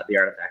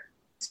artifact?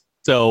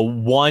 So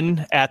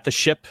 1 at the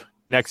ship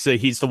next to,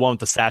 he's the one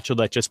with the satchel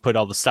that just put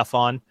all the stuff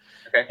on.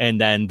 Okay.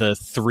 And then the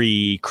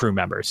 3 crew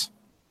members.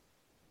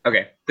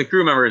 Okay, the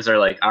crew members are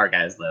like our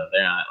guys, though.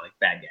 They're not like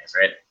bad guys,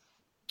 right?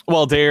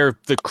 Well, they're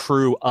the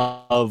crew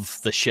of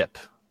the ship,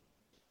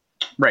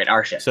 Right,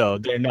 our ship. so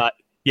they're not.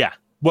 Yeah.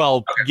 Well,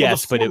 Okay.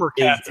 yes, Well, the but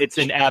former it's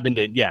an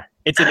abandoned. Yeah,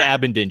 it's an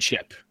abandoned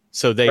ship,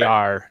 so they Right.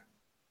 are.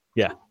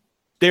 Yeah,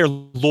 they're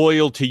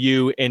loyal to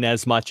you in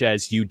as much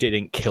as you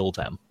didn't kill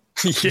them.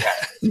 Yeah.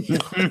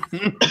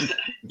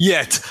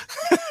 Yet.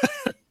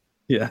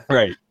 Yeah.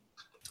 Right.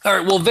 All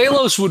right. Well,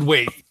 Velos would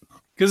wait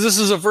because this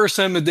is the first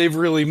time that they've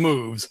really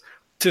moved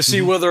to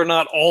see whether or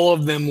not all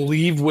of them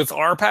leave with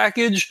our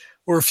package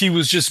or if he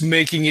was just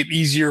making it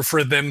easier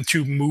for them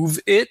to move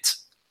it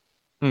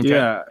Okay.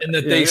 Yeah. and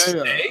that Yeah, they yeah,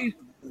 stay.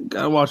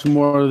 Gotta watch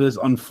more of this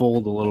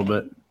unfold a little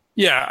bit.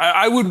 Yeah,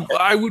 I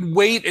would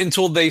wait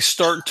until they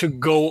start to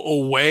go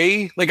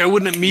away. Like I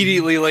wouldn't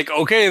immediately like,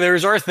 okay,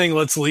 there's our thing,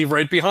 let's leave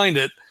right behind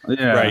it.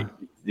 Yeah. Right.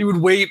 You would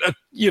wait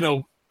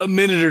a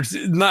minute or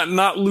two,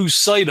 not lose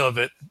sight of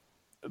it.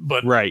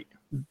 But Right.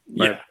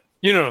 yeah, Right.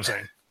 you know what I'm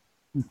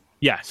saying.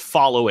 Yes.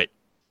 Follow it.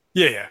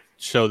 Yeah,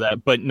 So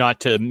that, but not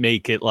to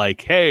make it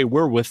like, hey,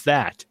 we're with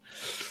that.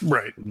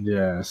 right.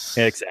 Yes.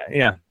 Exactly.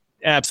 Yeah.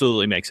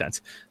 Absolutely makes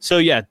sense. So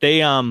yeah,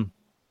 they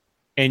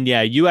and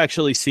yeah, you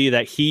actually see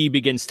that he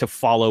begins to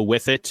follow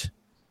with it.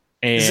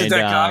 And Is it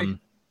that guy?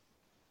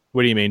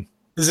 What do you mean?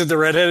 Is it the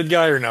redheaded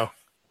guy or no?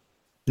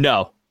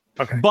 No.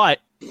 Okay. But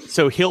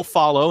so he'll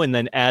follow, and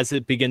then as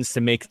it begins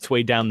to make its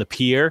way down the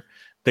pier,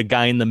 the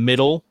guy in the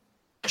middle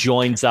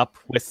joins up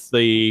with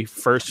the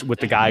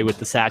guy with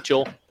the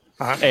satchel.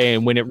 Uh-huh.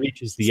 And when it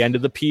reaches the end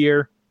of the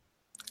pier,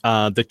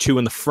 the two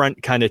in the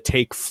front kind of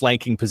take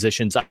flanking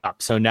positions up.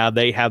 So now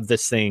they have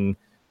this thing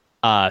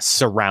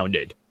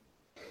surrounded.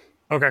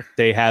 Okay.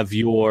 They have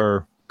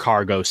your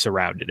cargo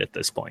surrounded at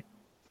this point.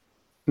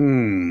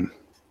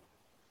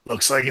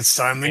 Looks like it's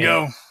time to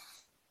go.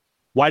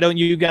 Why don't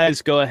you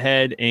guys go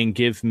ahead and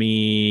give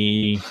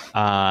me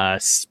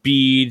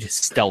speed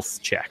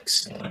stealth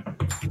checks?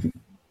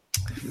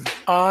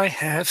 I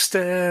have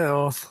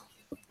stealth.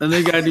 I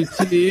think I do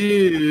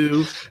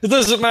too. It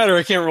doesn't matter.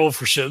 I can't roll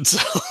for shit. So.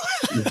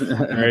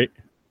 All right.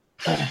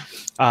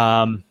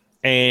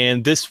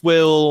 And this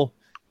will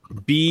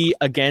be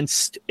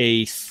against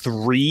a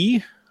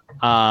 3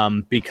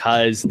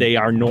 because they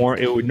are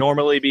it would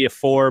normally be a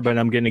 4, but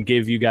I'm going to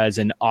give you guys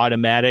an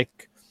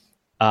automatic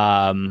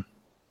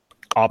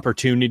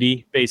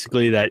opportunity,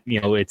 basically, that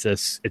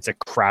it's a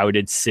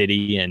crowded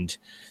city and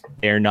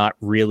they're not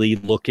really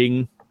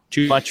looking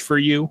too much for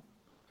you.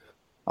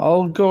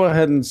 I'll go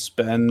ahead and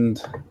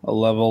spend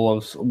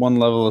one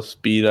level of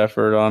speed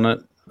effort on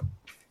it.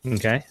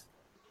 Okay.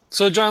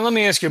 So, John, let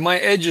me ask you. My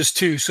edge is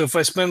 2, so if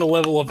I spend a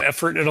level of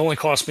effort, it only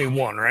costs me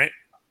 1, right?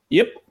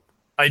 Yep.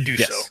 I do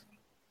Yes. so.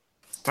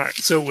 All right.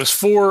 So it was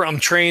 4. I'm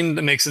trained.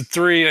 That makes it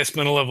 3. I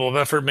spend a level of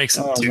effort. Makes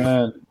it 2.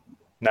 Man.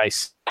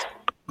 Nice.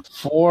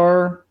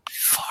 4,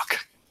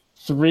 Fuck.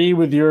 3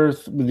 with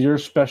your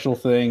special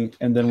thing,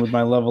 and then with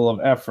my level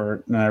of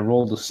effort, and I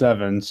rolled a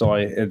 7, so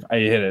I hit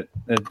it.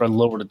 I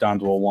lowered it down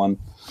to a 1.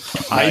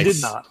 I did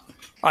Nice. not.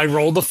 I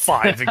rolled a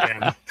 5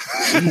 again.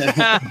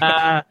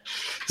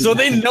 So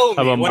they know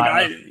How me. about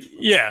Like mine?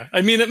 yeah.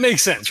 I mean, it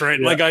makes sense, right?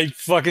 Yeah. Like I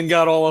fucking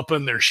got all up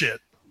in their shit.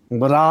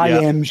 But I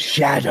Yeah. am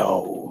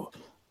Shadow.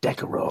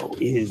 Decaro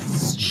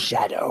is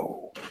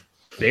Shadow.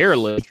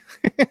 Barely.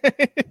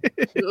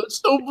 It's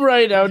so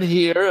bright out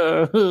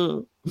here.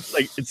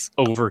 Like it's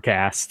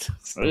overcast.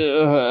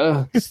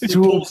 It's He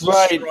too pulls his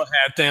bright. straw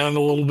hat down a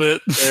little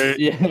bit.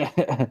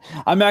 Yeah,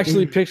 I'm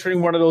actually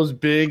picturing one of those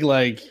big,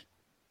 like,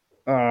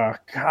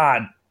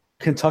 God,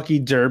 Kentucky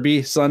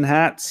Derby sun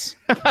hats.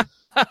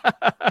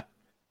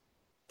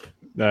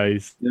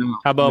 Nice. Yeah.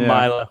 How about Yeah.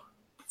 Milo?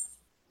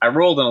 I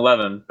rolled an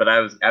 11, but I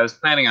was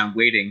planning on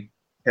waiting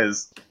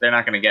because they're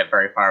not going to get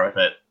very far with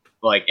it.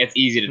 Like, it's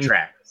easy to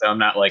track, so I'm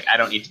not like, I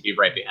don't need to be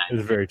right behind.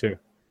 It's very true.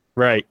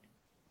 Right.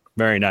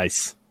 Very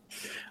nice.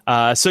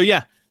 So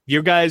yeah,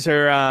 you guys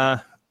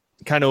are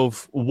kind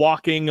of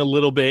walking a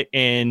little bit,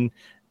 and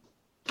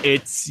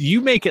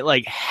you make it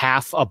like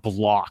half a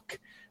block,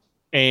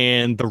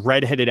 and the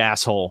redheaded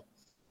asshole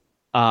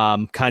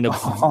kind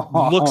of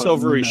looks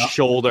over his no.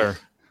 shoulder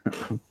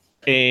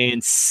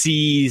and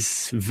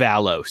sees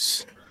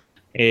Valos,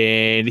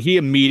 and he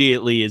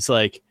immediately is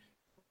like,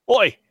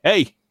 "Oi,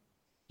 hey,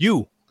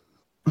 you!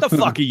 What the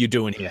fuck are you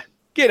doing here?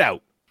 Get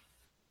out!"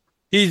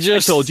 He I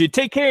just told you,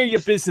 take care of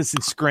your business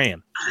and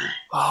scram.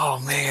 Oh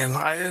man,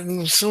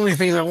 there's so many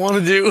things I want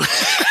to do.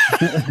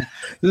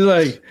 This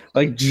is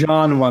like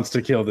John wants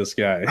to kill this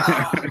guy.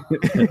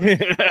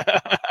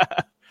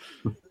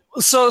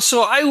 So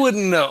I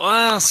wouldn't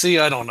know. See,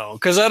 I don't know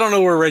because I don't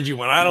know where Reggie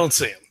went. I don't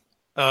see him.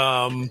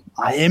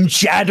 I am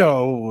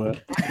Shadow.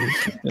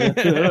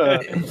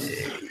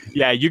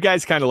 Yeah, you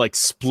guys kind of like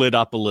split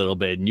up a little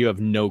bit, and you have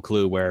no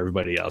clue where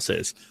everybody else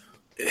is.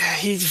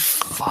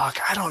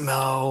 I don't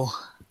know.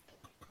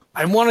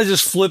 I want to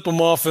just flip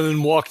him off and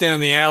then walk down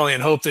the alley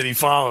and hope that he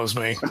follows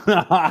me.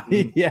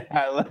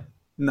 Yeah,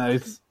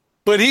 nice.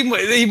 But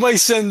he might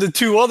send the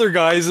 2 other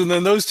guys, and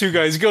then those 2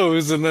 guys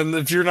goes, and then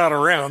if you're not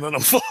around, then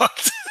I'm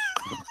fucked.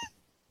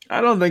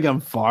 I don't think I'm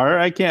far.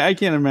 I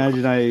can't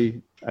imagine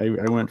I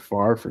went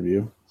far from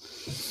you.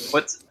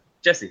 What's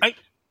Jesse? Go ahead.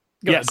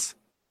 Yes.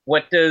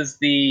 What does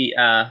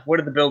what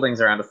do the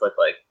buildings around us look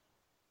like?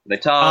 Are they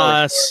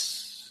tall?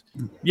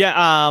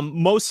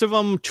 Most of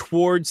them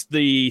towards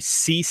the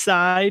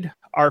seaside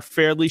are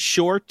fairly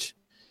short.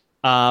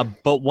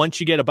 But once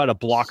you get about a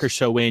block or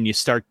so in, you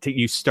start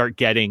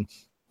getting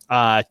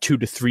 2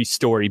 to 3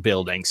 story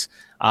buildings.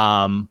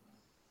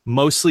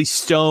 Mostly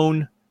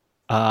stone,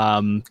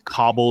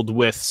 cobbled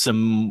with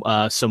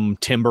some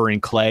timber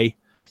and clay.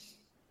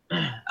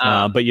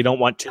 But you don't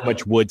want too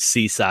much wood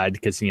seaside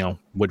because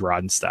wood rot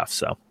and stuff.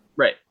 So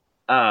right.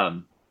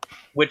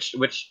 Which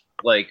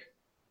like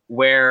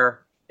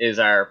where is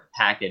our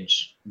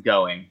package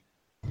going?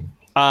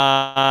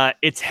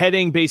 It's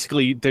heading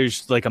basically.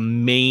 There's like a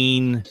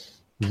main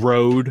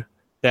road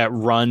that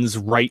runs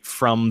right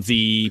from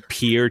the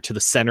pier to the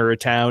center of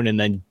town, and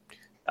then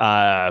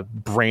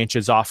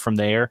branches off from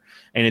there,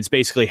 and it's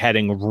basically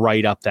heading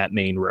right up that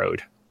main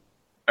road.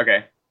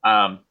 Okay.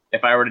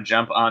 If I were to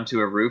jump onto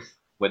a roof,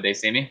 would they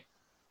see me?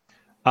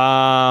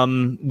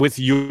 With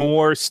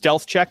your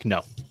stealth check,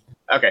 no.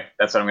 Okay,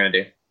 that's what I'm gonna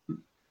do.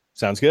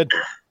 Sounds good.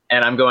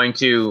 And I'm going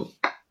to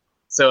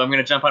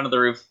jump onto the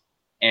roof,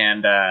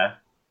 and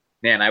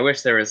man, I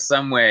wish there was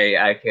some way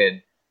I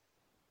could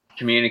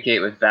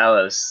communicate with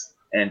Valos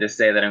and just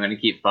say that I'm going to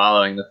keep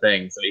following the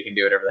thing so he can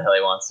do whatever the hell he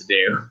wants to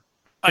do.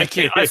 I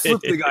can't. I flip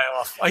the guy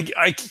off.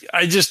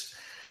 I just.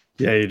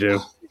 Yeah, you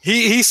do.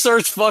 He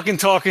starts fucking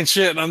talking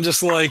shit, and I'm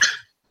just like,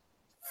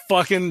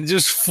 fucking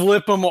just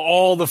flip him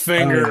all the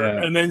finger,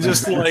 and then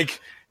just like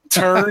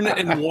turn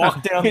and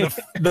walk down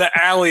the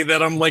alley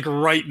that I'm like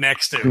right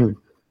next to.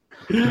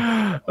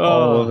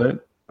 All of it.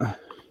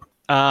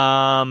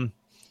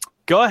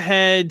 Go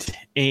ahead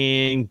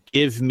and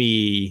give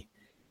me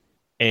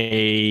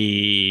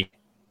an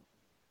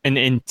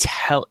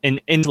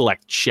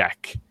intellect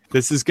check.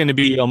 This is going to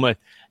be and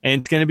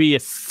it's going to be a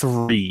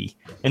 3,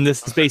 and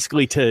this is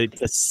basically to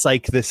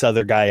psych this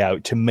other guy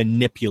out, to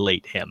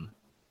manipulate him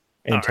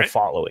into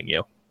following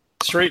you.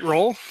 Straight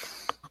roll.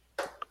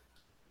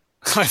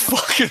 I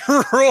fucking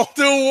rolled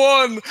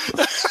a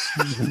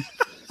 1.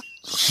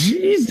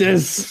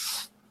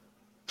 Jesus.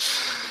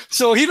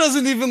 So he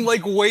doesn't even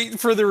like wait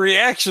for the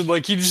reaction.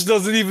 Like he just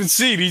doesn't even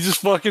see it. He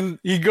just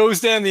he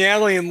goes down the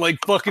alley and like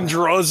fucking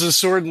draws his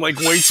sword and like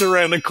waits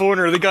around the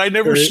corner. The guy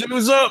never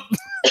shows up.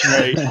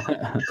 Right.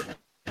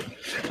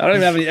 I don't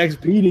even have any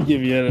XP to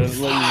give you.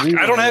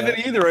 I don't have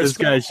it either. This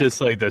guy's just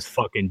like this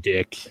fucking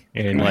dick,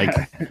 and like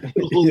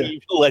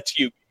lets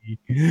you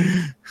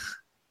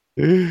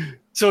be.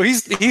 So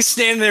he's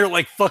standing there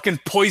like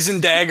fucking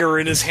poison dagger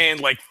in his hand,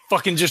 like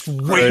fucking just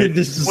wait.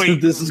 This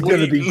is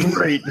gonna be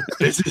great.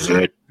 This is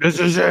it.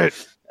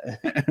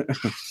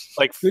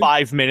 Like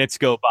 5 minutes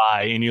go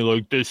by, and you're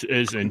like, "This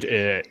isn't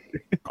it."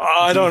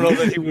 I don't know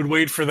that he would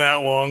wait for that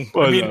long.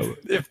 Well, I mean,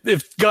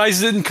 if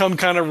guys didn't come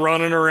kind of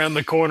running around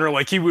the corner,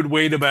 like he would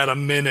wait about a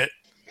minute,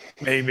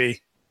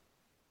 maybe.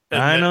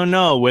 I don't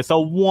know. With a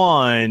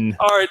 1.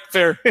 All right,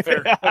 fair.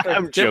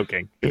 I'm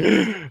joking.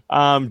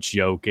 I'm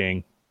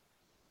joking.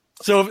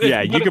 So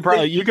you could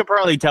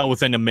probably tell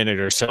within a minute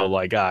or so,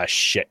 like,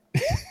 shit.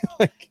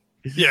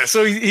 Yeah,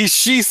 so he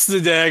sheaths the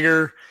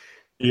dagger.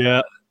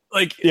 Yeah.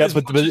 Like, yeah,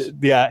 but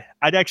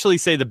I'd actually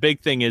say the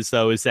big thing is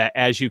that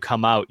as you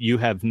come out, you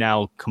have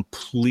now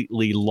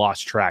completely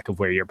lost track of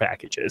where your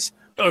package is.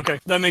 Okay,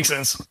 that makes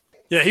sense.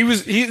 Yeah, he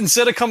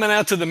instead of coming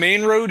out to the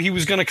main road, he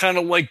was going to kind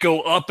of like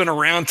go up and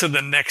around to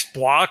the next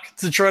block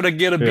to try to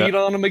get a beat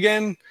on him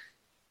again.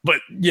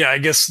 But yeah, I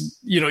guess,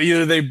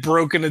 either they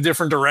broke in a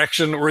different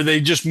direction or they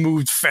just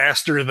moved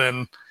faster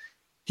than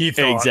he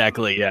thought.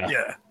 Exactly, yeah.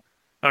 Yeah.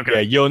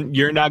 Okay. Yeah,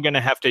 you're not going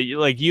to have to,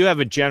 you have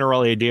a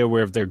general idea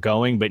where they're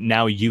going, but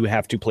now you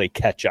have to play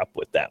catch up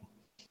with them.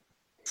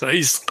 So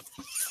he's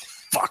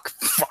fuck.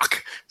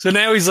 So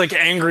now he's like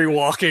angry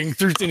walking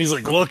through, and he's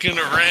like looking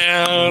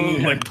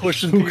around, like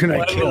pushing people Who can I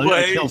out of kill? the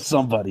way. I kill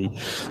somebody.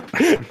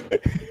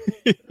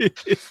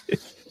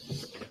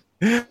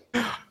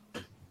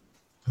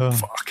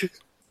 Fuck.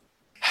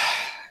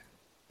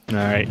 All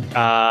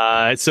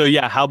right. So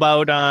yeah, how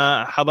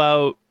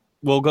about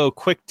we'll go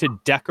quick to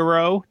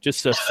Decaro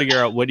just to figure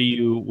out what are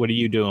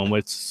you doing?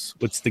 What's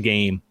the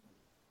game?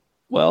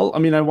 Well, I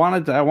mean, I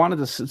wanted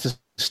to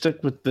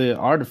stick with the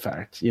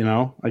artifact.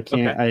 I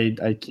can't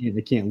I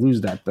can't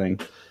lose that thing.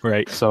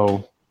 Right.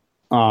 So,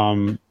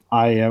 I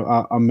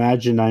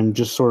imagine I'm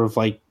just sort of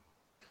like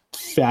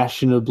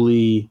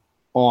fashionably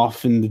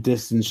off in the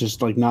distance,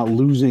 just like not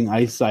losing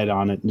eyesight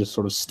on it, and just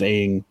sort of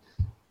staying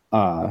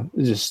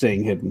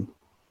hidden,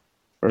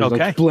 or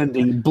like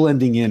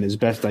blending in as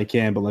best I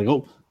can. But like,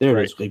 oh, there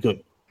it is. Okay,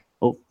 good.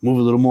 Oh, move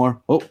a little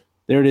more. Oh,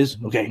 there it is.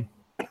 Okay.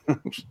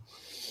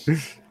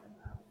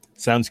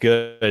 Sounds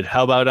good.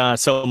 How about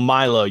so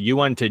Milo, you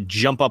wanted to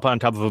jump up on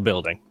top of a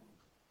building?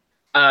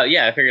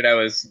 Yeah, I figured I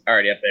was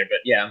already up there, but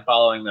yeah, I'm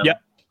following them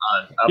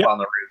on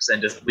the roofs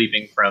and just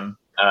leaping from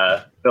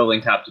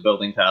building top to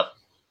building top.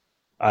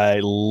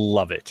 I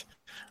love it.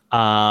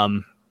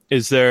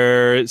 Is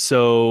there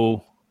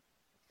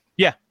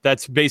Yeah,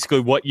 that's basically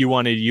what you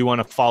wanted. You want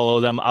to follow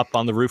them up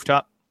on the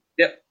rooftop?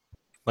 Yep.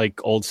 Like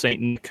old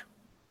Saint Nick?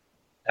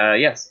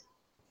 Yes.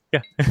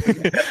 Yeah.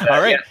 All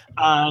right.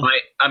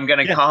 I'm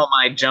gonna call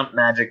my jump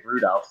magic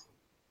Rudolph.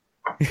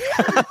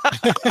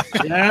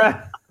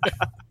 Yeah.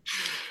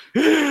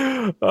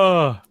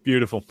 Oh,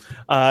 beautiful.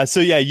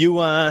 So yeah,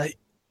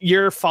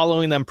 you're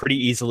following them pretty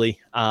easily.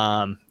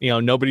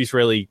 Nobody's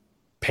really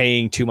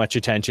paying too much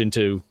attention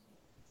to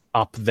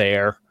up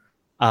there.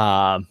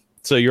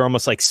 So you're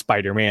almost like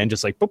Spider-Man,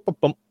 just like boop, boop,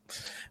 boop.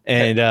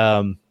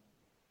 And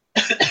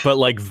but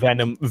like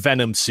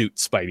Venom suit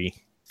Spidey.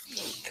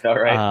 All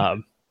right.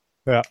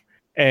 Yeah.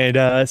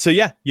 And so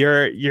yeah,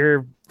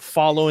 you're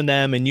following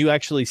them, and you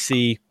actually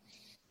see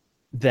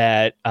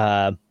that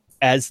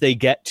as they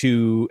get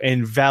to,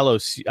 and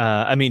Valos,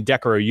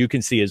 Decaro, you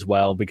can see as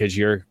well because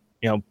you're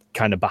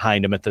kind of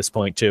behind him at this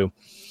point too.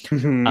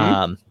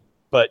 Mhm.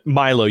 But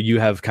Milo,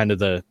 you have kind of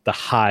the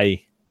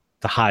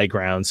high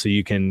ground, so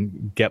you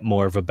can get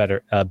more of a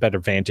better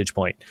vantage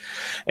point.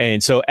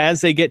 And so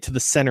as they get to the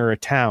center of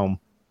town,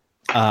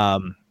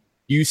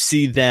 you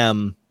see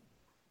them.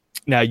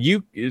 Now,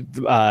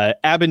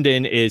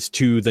 Abingdon is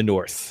to the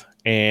north,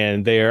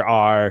 and there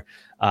are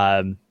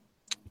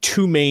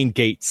 2 main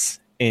gates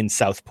in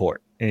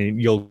Southport, and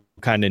you'll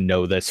kind of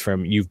know this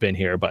from you've been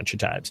here a bunch of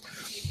times.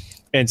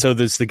 And so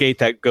there's the gate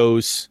that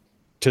goes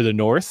to the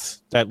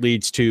north that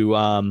leads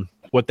to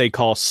what they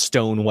call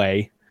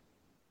Stoneway,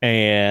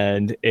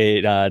 and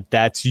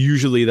that's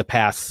usually the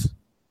path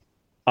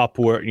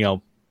upward.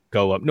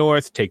 Go up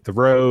north, take the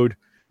road,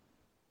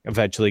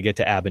 eventually get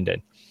to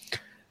Abingdon.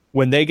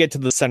 When they get to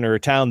the center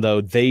of town,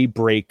 though, they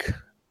break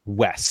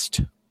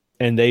west,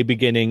 and they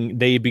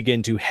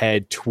begin to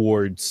head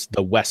towards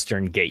the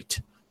western gate.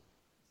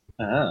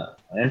 Oh,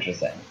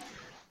 interesting.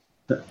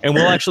 And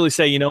we'll actually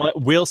say, you know what?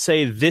 We'll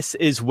say this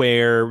is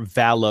where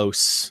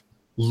Valos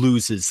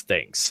loses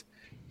things.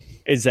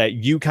 Is that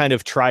you kind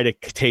of try to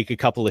take a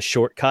couple of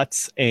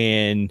shortcuts,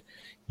 and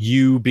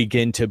you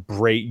begin to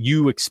break.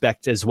 You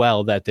expect as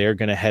well that they're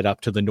going to head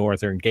up to the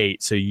northern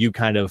gate, so you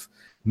kind of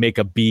make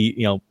a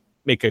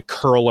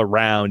curl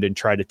around and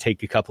try to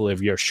take a couple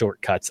of your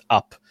shortcuts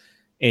up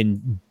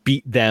and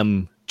beat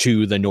them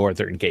to the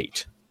northern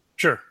gate.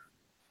 Sure.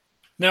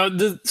 Now,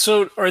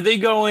 so are they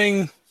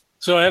going?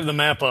 So I have the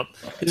map up.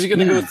 Is it going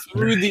to go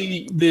through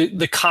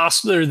the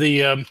cost or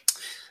the?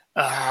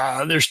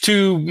 There's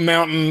 2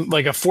 mountain,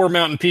 like a 4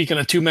 mountain peak and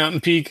a 2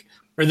 mountain peak.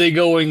 Are they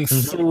going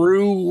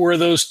through where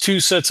those 2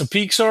 sets of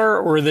peaks are,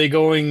 or are they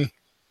going?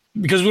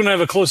 Because we don't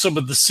have a close up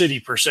of the city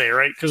per se,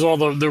 right? Because all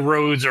the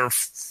roads are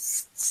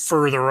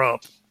further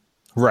up.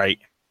 Right.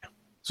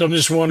 So I'm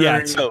just wondering.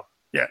 Yeah. So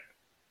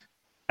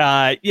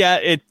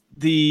yeah.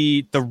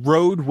 The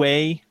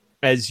roadway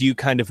as you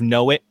kind of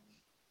know it.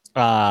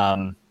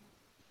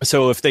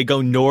 So if they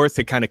go north,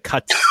 it kind of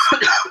cuts.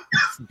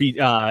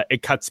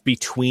 It cuts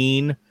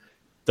between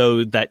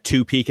that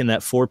 2 peak and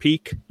that 4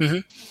 peak,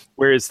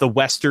 whereas the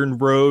western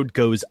road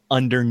goes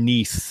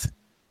underneath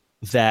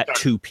that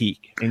 2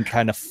 peak and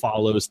kind of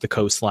follows the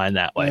coastline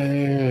that way.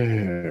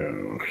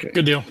 Okay.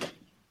 Good deal.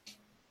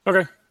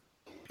 Okay.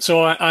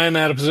 So I am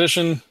at a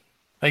position.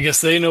 I guess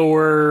they know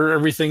where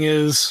everything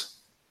is.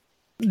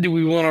 Do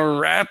we want to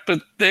wrap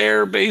it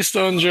there based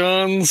on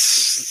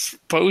John's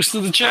post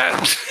in the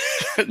chat?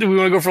 Do we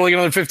want to go for like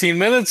another 15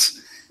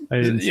 minutes?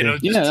 I'm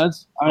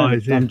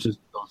just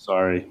so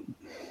sorry.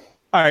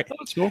 All right.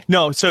 That's cool.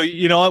 No, so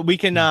you know what? We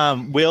can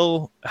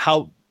will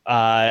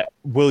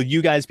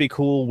you guys be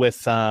cool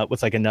with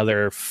like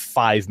another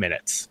 5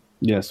 minutes?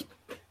 Yes.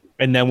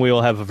 And then we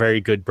will have a very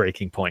good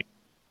breaking point.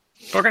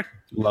 Okay.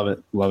 Love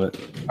it.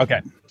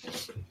 Okay.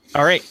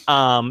 All right.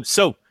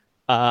 So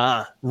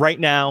right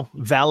now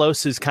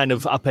Valos is kind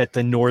of up at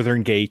the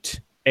northern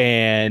gate,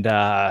 and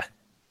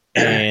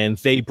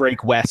they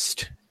break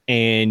west,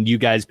 and you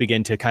guys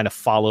begin to kind of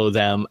follow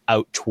them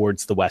out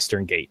towards the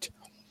western gate.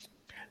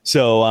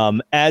 So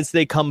as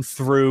they come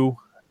through,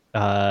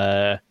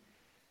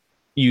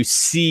 you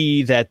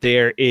see that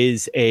there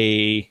is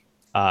a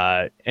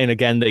and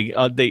again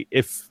they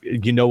if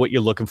you know what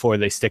you're looking for,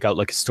 they stick out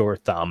like a sore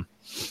thumb.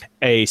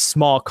 A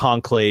small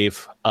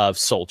conclave of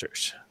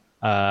soldiers.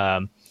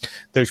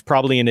 There's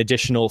probably an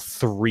additional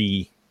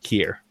 3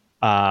 here.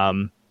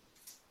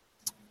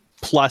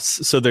 Plus,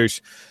 so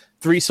there's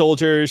 3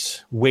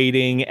 soldiers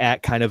waiting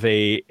at kind of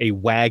a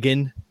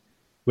wagon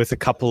with a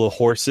couple of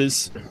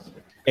horses,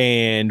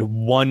 and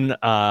one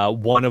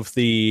of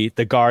the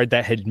guard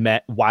that had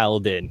met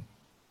Wilden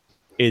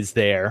is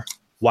there.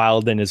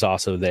 Wilden is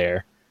also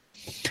there,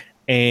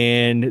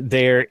 and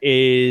there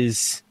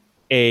is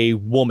a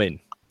woman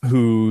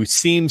who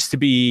seems to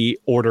be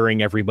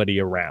ordering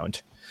everybody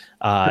around.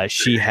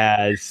 She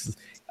has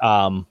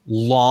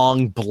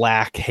long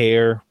black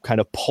hair, kind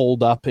of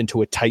pulled up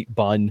into a tight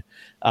bun,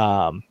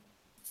 and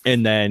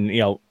then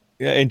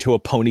into a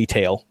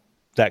ponytail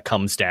that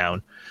comes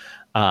down.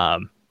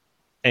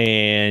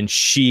 And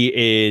she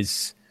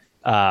is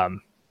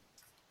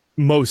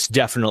most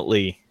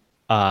definitely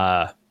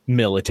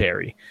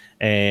military,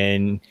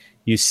 and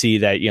you see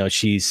that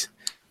she's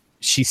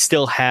she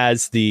still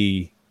has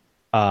the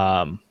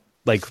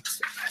like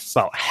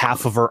about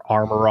half of her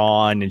armor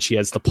on, and she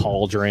has the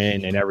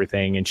pauldron and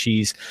everything, and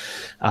she's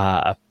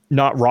not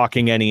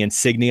rocking any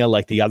insignia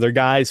like the other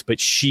guys, but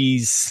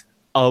she's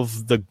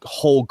of the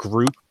whole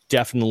group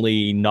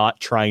definitely not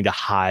trying to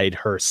hide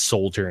her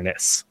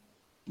soldierness.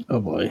 Oh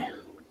boy.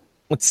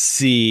 Let's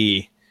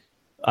see.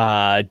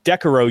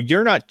 Decaro,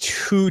 you're not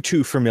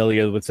too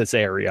familiar with this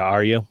area,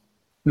 are you?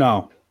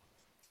 No.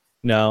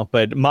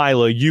 But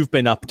Milo, you've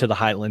been up to the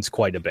Highlands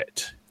quite a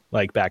bit,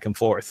 like back and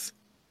forth.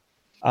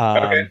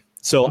 Okay.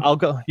 So I'll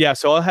go. Yeah.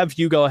 So I'll have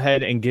you go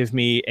ahead and give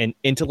me an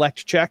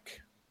intellect check.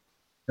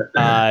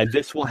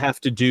 This will have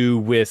to do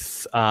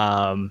with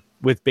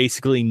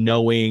basically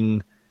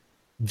knowing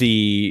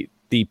the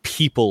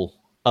people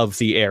of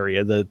the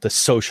area, the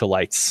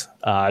socialites.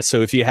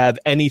 So if you have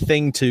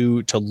anything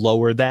to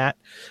lower that,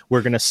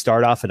 we're going to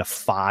start off at a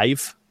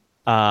 5.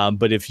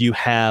 But if you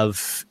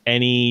have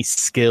any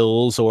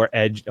skills or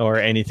edge or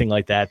anything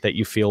like that that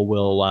you feel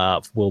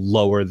will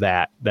lower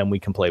that, then we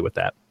can play with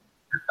that.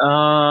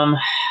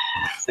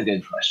 That's a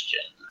good question.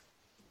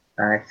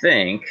 I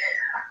think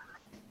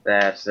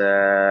that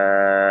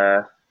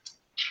I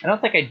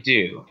don't think I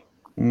do.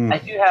 I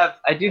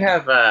do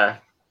have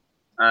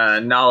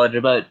knowledge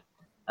about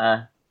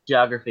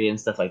geography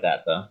and stuff like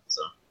that, though.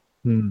 So.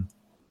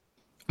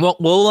 Well,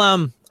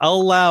 I'll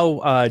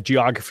allow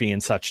geography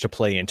and such to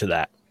play into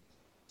that.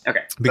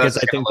 Okay. Because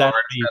I think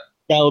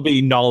that'll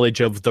be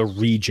knowledge of the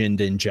region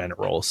in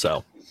general.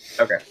 So.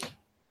 Okay.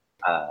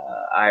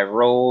 I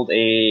rolled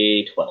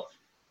a 12.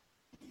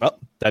 Well,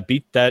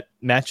 that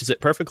matches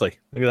it perfectly.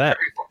 Look at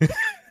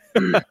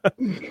that.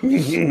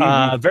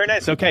 Very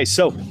nice. Okay,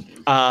 so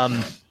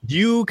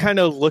you kind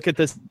of look at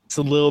this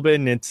a little bit,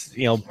 and it's,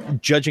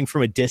 judging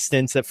from a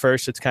distance at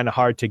first, it's kind of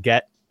hard to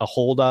get a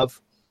hold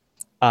of.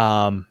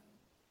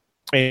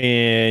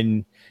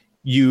 And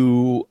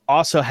you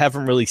also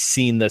haven't really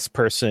seen this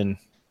person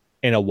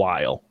in a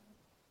while.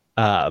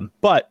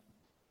 But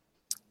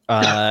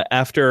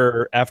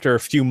after a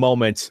few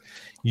moments,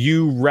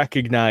 you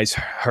recognize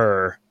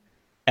her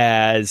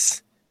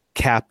as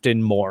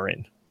Captain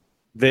Morin.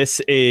 This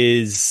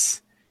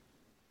is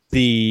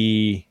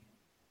the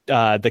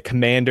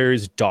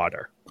commander's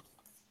daughter.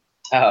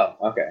 Oh,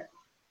 okay.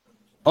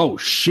 Oh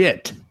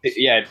shit.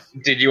 Yeah.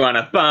 Did you want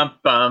to bump?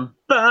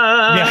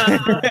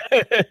 Yeah.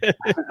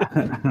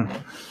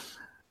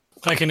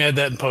 I can add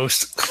that in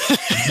post.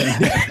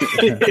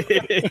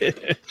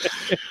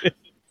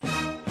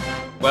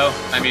 Well,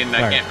 I mean,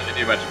 I can't really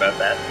do much about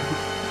that.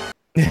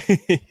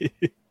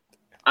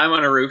 I'm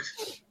on a roof.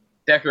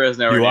 Decora's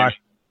nowhere You near are. me.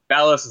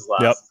 Valos is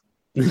lost.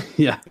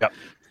 Yeah. Yep.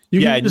 You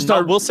Yeah, can just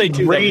start we'll say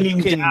too that raining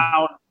you can-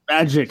 down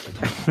magic.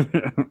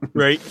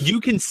 Right? You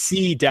can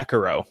see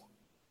Decaro.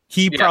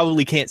 He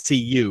probably can't see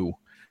you,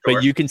 but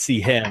Sure. you can see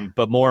him.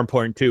 But more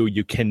important too,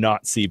 you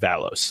cannot see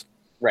Valos.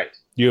 Right.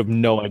 You have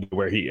no idea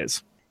where he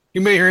is. You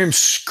may hear him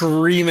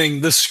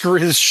screaming. His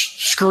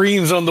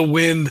screams on the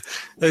wind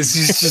as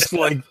he's just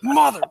like,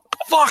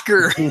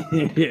 motherfucker,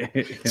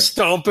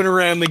 stomping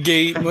around the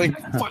gate. Like,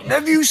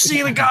 have you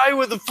seen a guy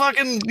with a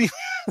fucking...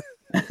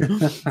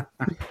 He's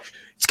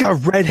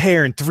got red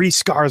hair and 3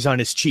 scars on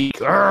his cheek.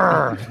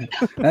 I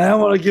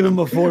want to give him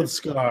a 4th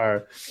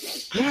scar.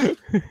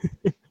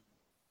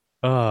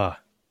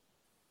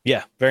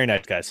 Yeah, very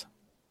nice, guys.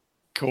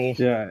 Cool.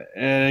 Yeah,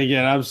 and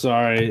again, I'm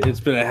sorry. It's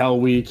been a hell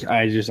week.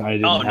 I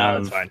didn't Oh, no,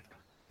 have. that's fine.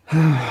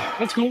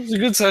 That's cool. It's a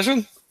good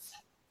session.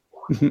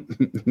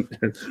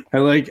 I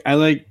like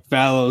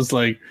Valos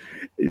like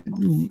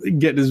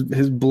getting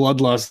his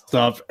bloodlust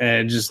up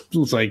and just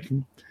like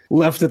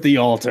left at the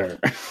altar.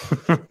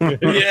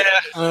 Yeah.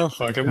 Oh,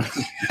 fuck him.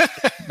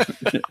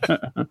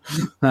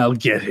 I'll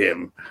get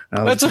him.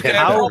 That's okay.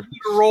 I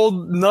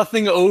rolled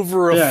nothing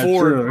over a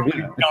 4. True.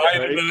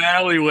 Died in an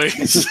alleyway.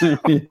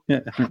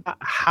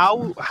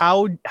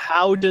 How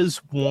does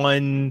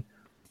one?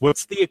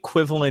 What's the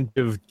equivalent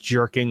of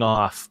jerking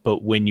off,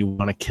 but when you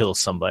want to kill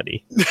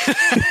somebody?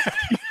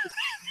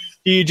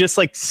 Do you just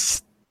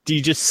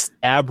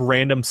stab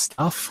random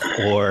stuff,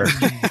 or?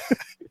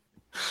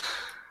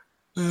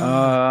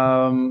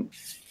 I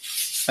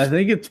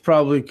think it's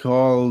probably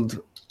called.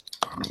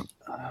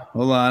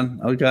 Hold on.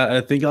 Okay,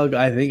 I think I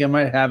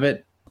might have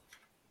it.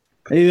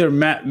 Either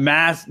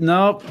mass.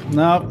 Nope.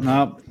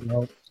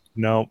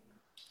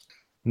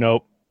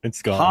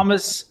 It's gone.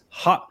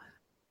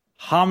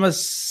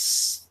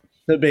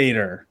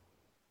 Homicide-bator.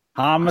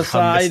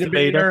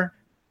 Homicide-bator.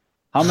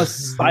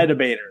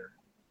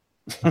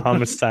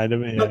 Homicide of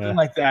me. Something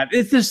like that.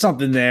 It's just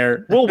something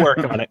there. We'll work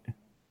on it.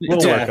 We'll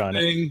It's a work on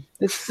it. thing.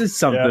 It's just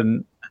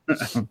something.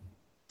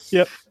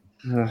 Yep.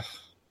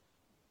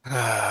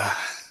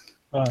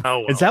 Oh,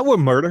 well. Is that what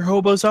murder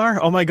hobos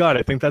are? Oh my god,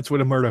 I think that's what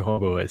a murder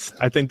hobo is.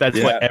 I think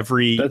that's what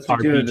every that's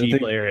RPG good. I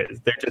think- player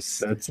is. They're just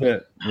That's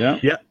it.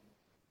 Yeah.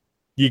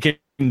 you can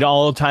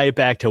all tie it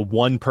back to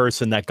one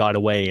person that got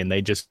away, and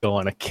they just go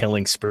on a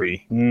killing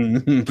spree,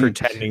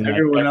 pretending that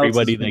Everyone else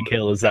everybody is they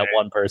kill is that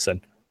one person.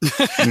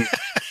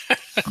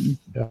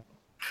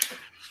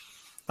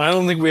 I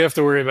don't think we have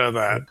to worry about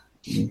that.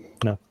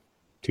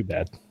 Too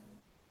bad.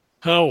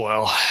 Oh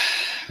well.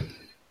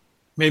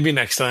 Maybe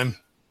next time.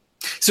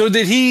 So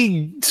did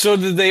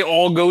they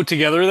all go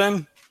together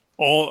then?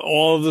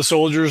 All of the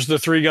soldiers, the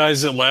 3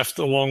 guys that left,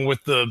 along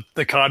with the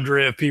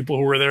cadre of people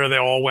who were there, they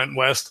all went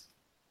west?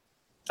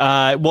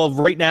 Well,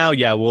 right now,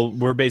 yeah,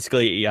 we're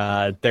basically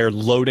they're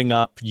loading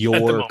up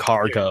your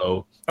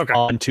cargo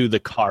onto the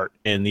cart,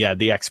 and yeah,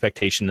 the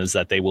expectation is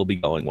that they will be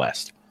going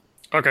west.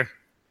 Okay.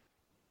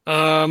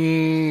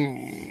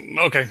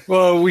 Okay.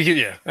 Well, we could.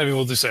 Yeah. I mean,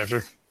 we'll do this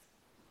after.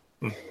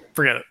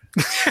 Forget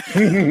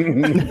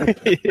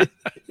it.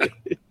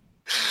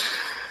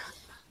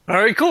 All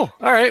right. Cool.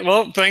 All right.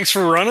 Well, thanks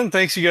for running.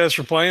 Thanks you guys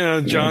for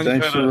playing. John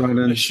thanks had for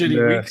running. a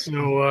shitty week,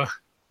 so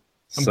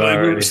I'm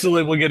glad we were still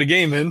able to get a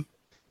game in.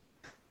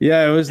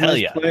 Yeah, it was Hell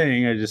nice yeah.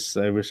 playing. I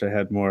wish I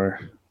had more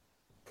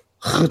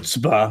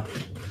chutzpah.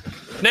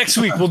 Next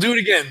week we'll do it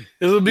again.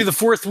 It'll be the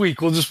 4th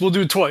week. We'll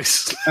do it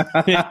twice.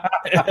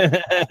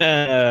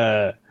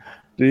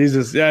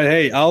 Jesus, yeah.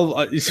 Hey,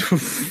 I'll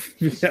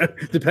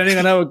depending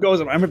on how it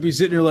goes, I might be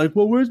sitting here like,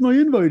 well, where's my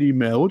invite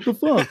email? What the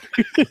fuck?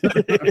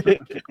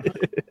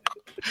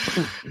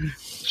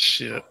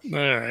 Shit. All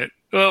right.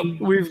 Well,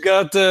 we've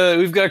got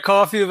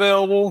coffee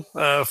available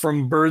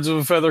from Birds of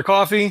a Feather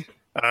Coffee.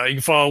 You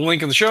can follow a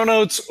link in the show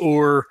notes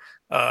or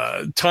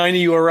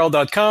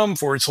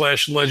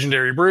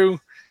tinyurl.com/legendary brew.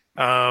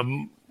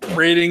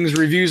 Ratings,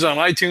 reviews on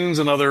iTunes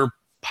and other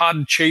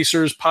pod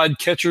chasers, pod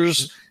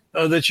catchers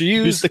that you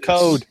use. Use the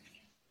code.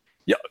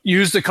 Yeah,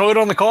 use the code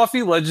on the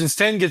coffee.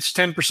 Legends10 gets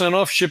 10%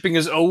 off. Shipping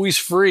is always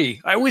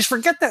free. I always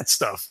forget that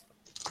stuff.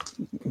 I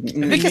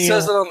think it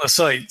says it on the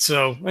site.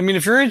 So, I mean,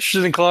 if you're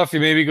interested in coffee,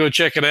 maybe go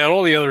check it out.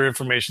 All the other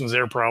information's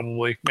there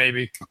probably.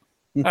 Maybe.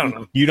 I don't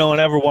know. You don't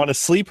ever want to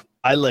sleep?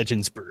 I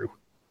Legends Brew.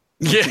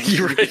 Yeah,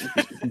 you're right.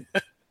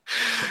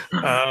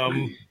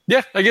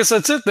 Yeah, I guess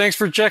that's it. Thanks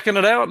for checking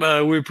it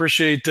out. We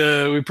appreciate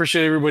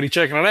everybody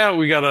checking it out.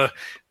 We got a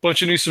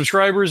bunch of new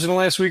subscribers in the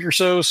last week or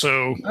so.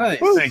 So Nice.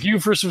 Thank you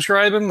for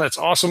subscribing. That's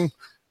awesome.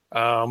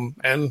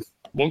 And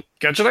we'll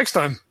catch you next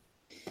time.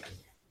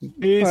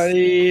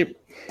 Bye.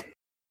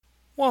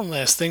 One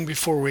last thing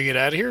before we get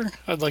out of here,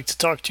 I'd like to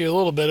talk to you a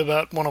little bit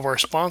about one of our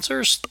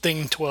sponsors,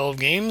 Thing 12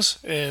 Games,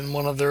 and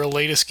one of their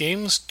latest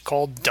games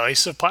called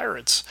Dice of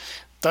Pirates.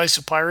 Dice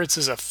of Pirates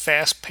is a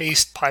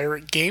fast-paced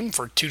pirate game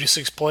for 2 to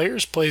 6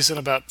 players, plays in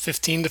about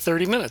 15 to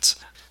 30 minutes.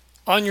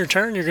 On your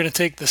turn, you're going to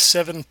take the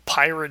 7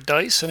 pirate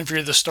dice, and if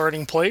you're the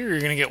starting player,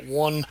 you're going to get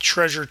 1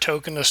 treasure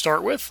token to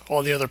start with.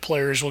 All the other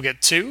players will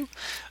get 2.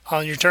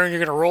 On your turn, you're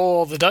going to roll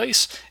all the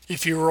dice.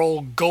 If you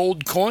roll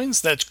gold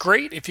coins, that's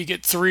great. If you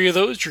get 3 of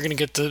those, you're going to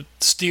get to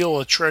steal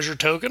a treasure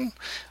token.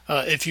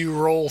 If you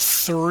roll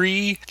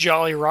 3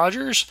 Jolly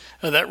Rogers,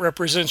 that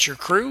represents your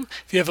crew.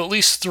 If you have at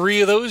least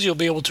 3 of those, you'll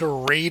be able to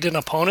raid an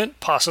opponent,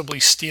 possibly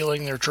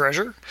stealing their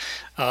treasure.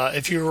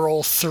 If you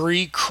roll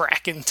 3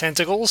 Kraken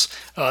Tentacles,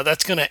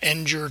 that's going to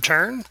end your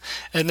turn.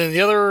 And then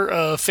the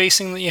other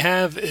facing that you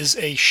have is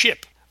a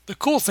ship. The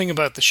cool thing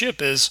about the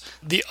ship is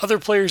the other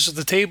players at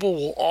the table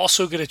will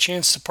also get a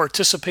chance to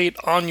participate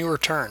on your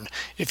turn.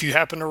 If you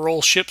happen to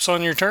roll ships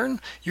on your turn,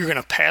 you're going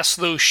to pass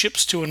those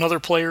ships to another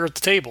player at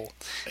the table.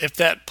 If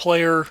that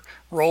player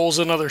rolls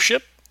another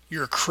ship,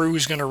 your crew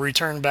is going to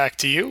return back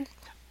to you.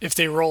 If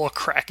they roll a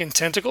Kraken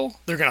Tentacle,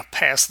 they're going to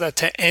pass that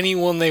to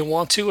anyone they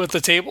want to at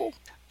the table.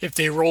 If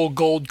they roll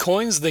gold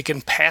coins, they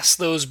can pass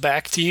those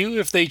back to you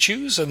if they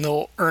choose, and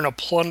they'll earn a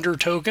plunder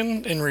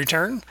token in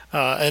return.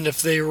 And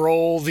if they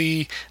roll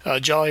the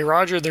Jolly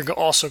Roger, they're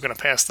also going to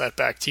pass that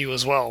back to you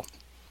as well.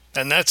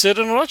 And that's it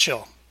in a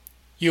nutshell.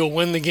 You'll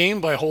win the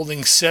game by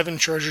holding 7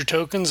 treasure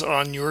tokens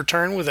on your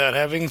turn without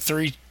having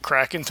 3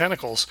 Kraken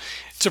Tentacles.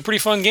 It's a pretty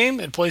fun game.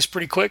 It plays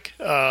pretty quick.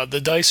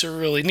 The dice are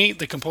really neat.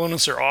 The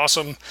components are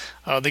awesome.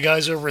 The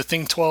guys over at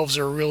Think 12s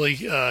are a really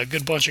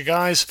good bunch of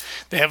guys.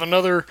 They have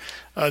another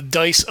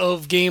Dice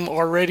of game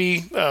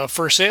already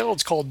for sale.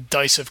 It's called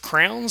Dice of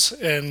Crowns,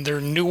 and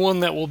their new one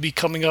that will be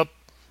coming up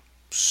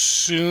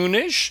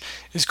soonish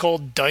is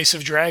called Dice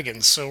of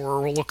Dragons. So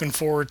we're looking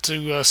forward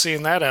to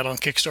seeing that out on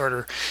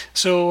Kickstarter.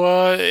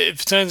 So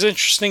if it sounds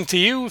interesting to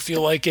you, if you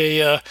like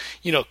a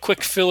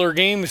quick filler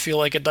game, if you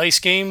like a dice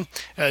game,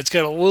 it's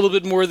got a little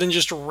bit more than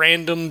just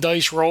random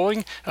dice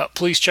rolling.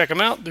 Please check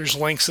them out. There's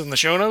links in the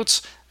show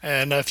notes,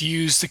 and if you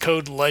use the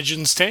code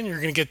LEGENDS10,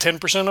 you're going to get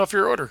 10% off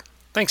your order.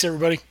 Thanks,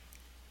 everybody.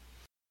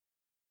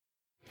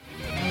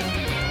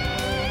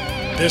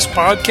 This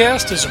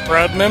podcast is a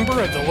proud member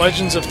of the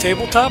Legends of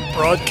Tabletop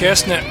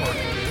Broadcast Network.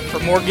 For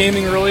more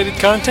gaming-related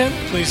content,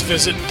 please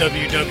visit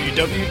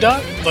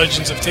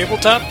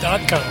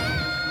www.legendsoftabletop.com.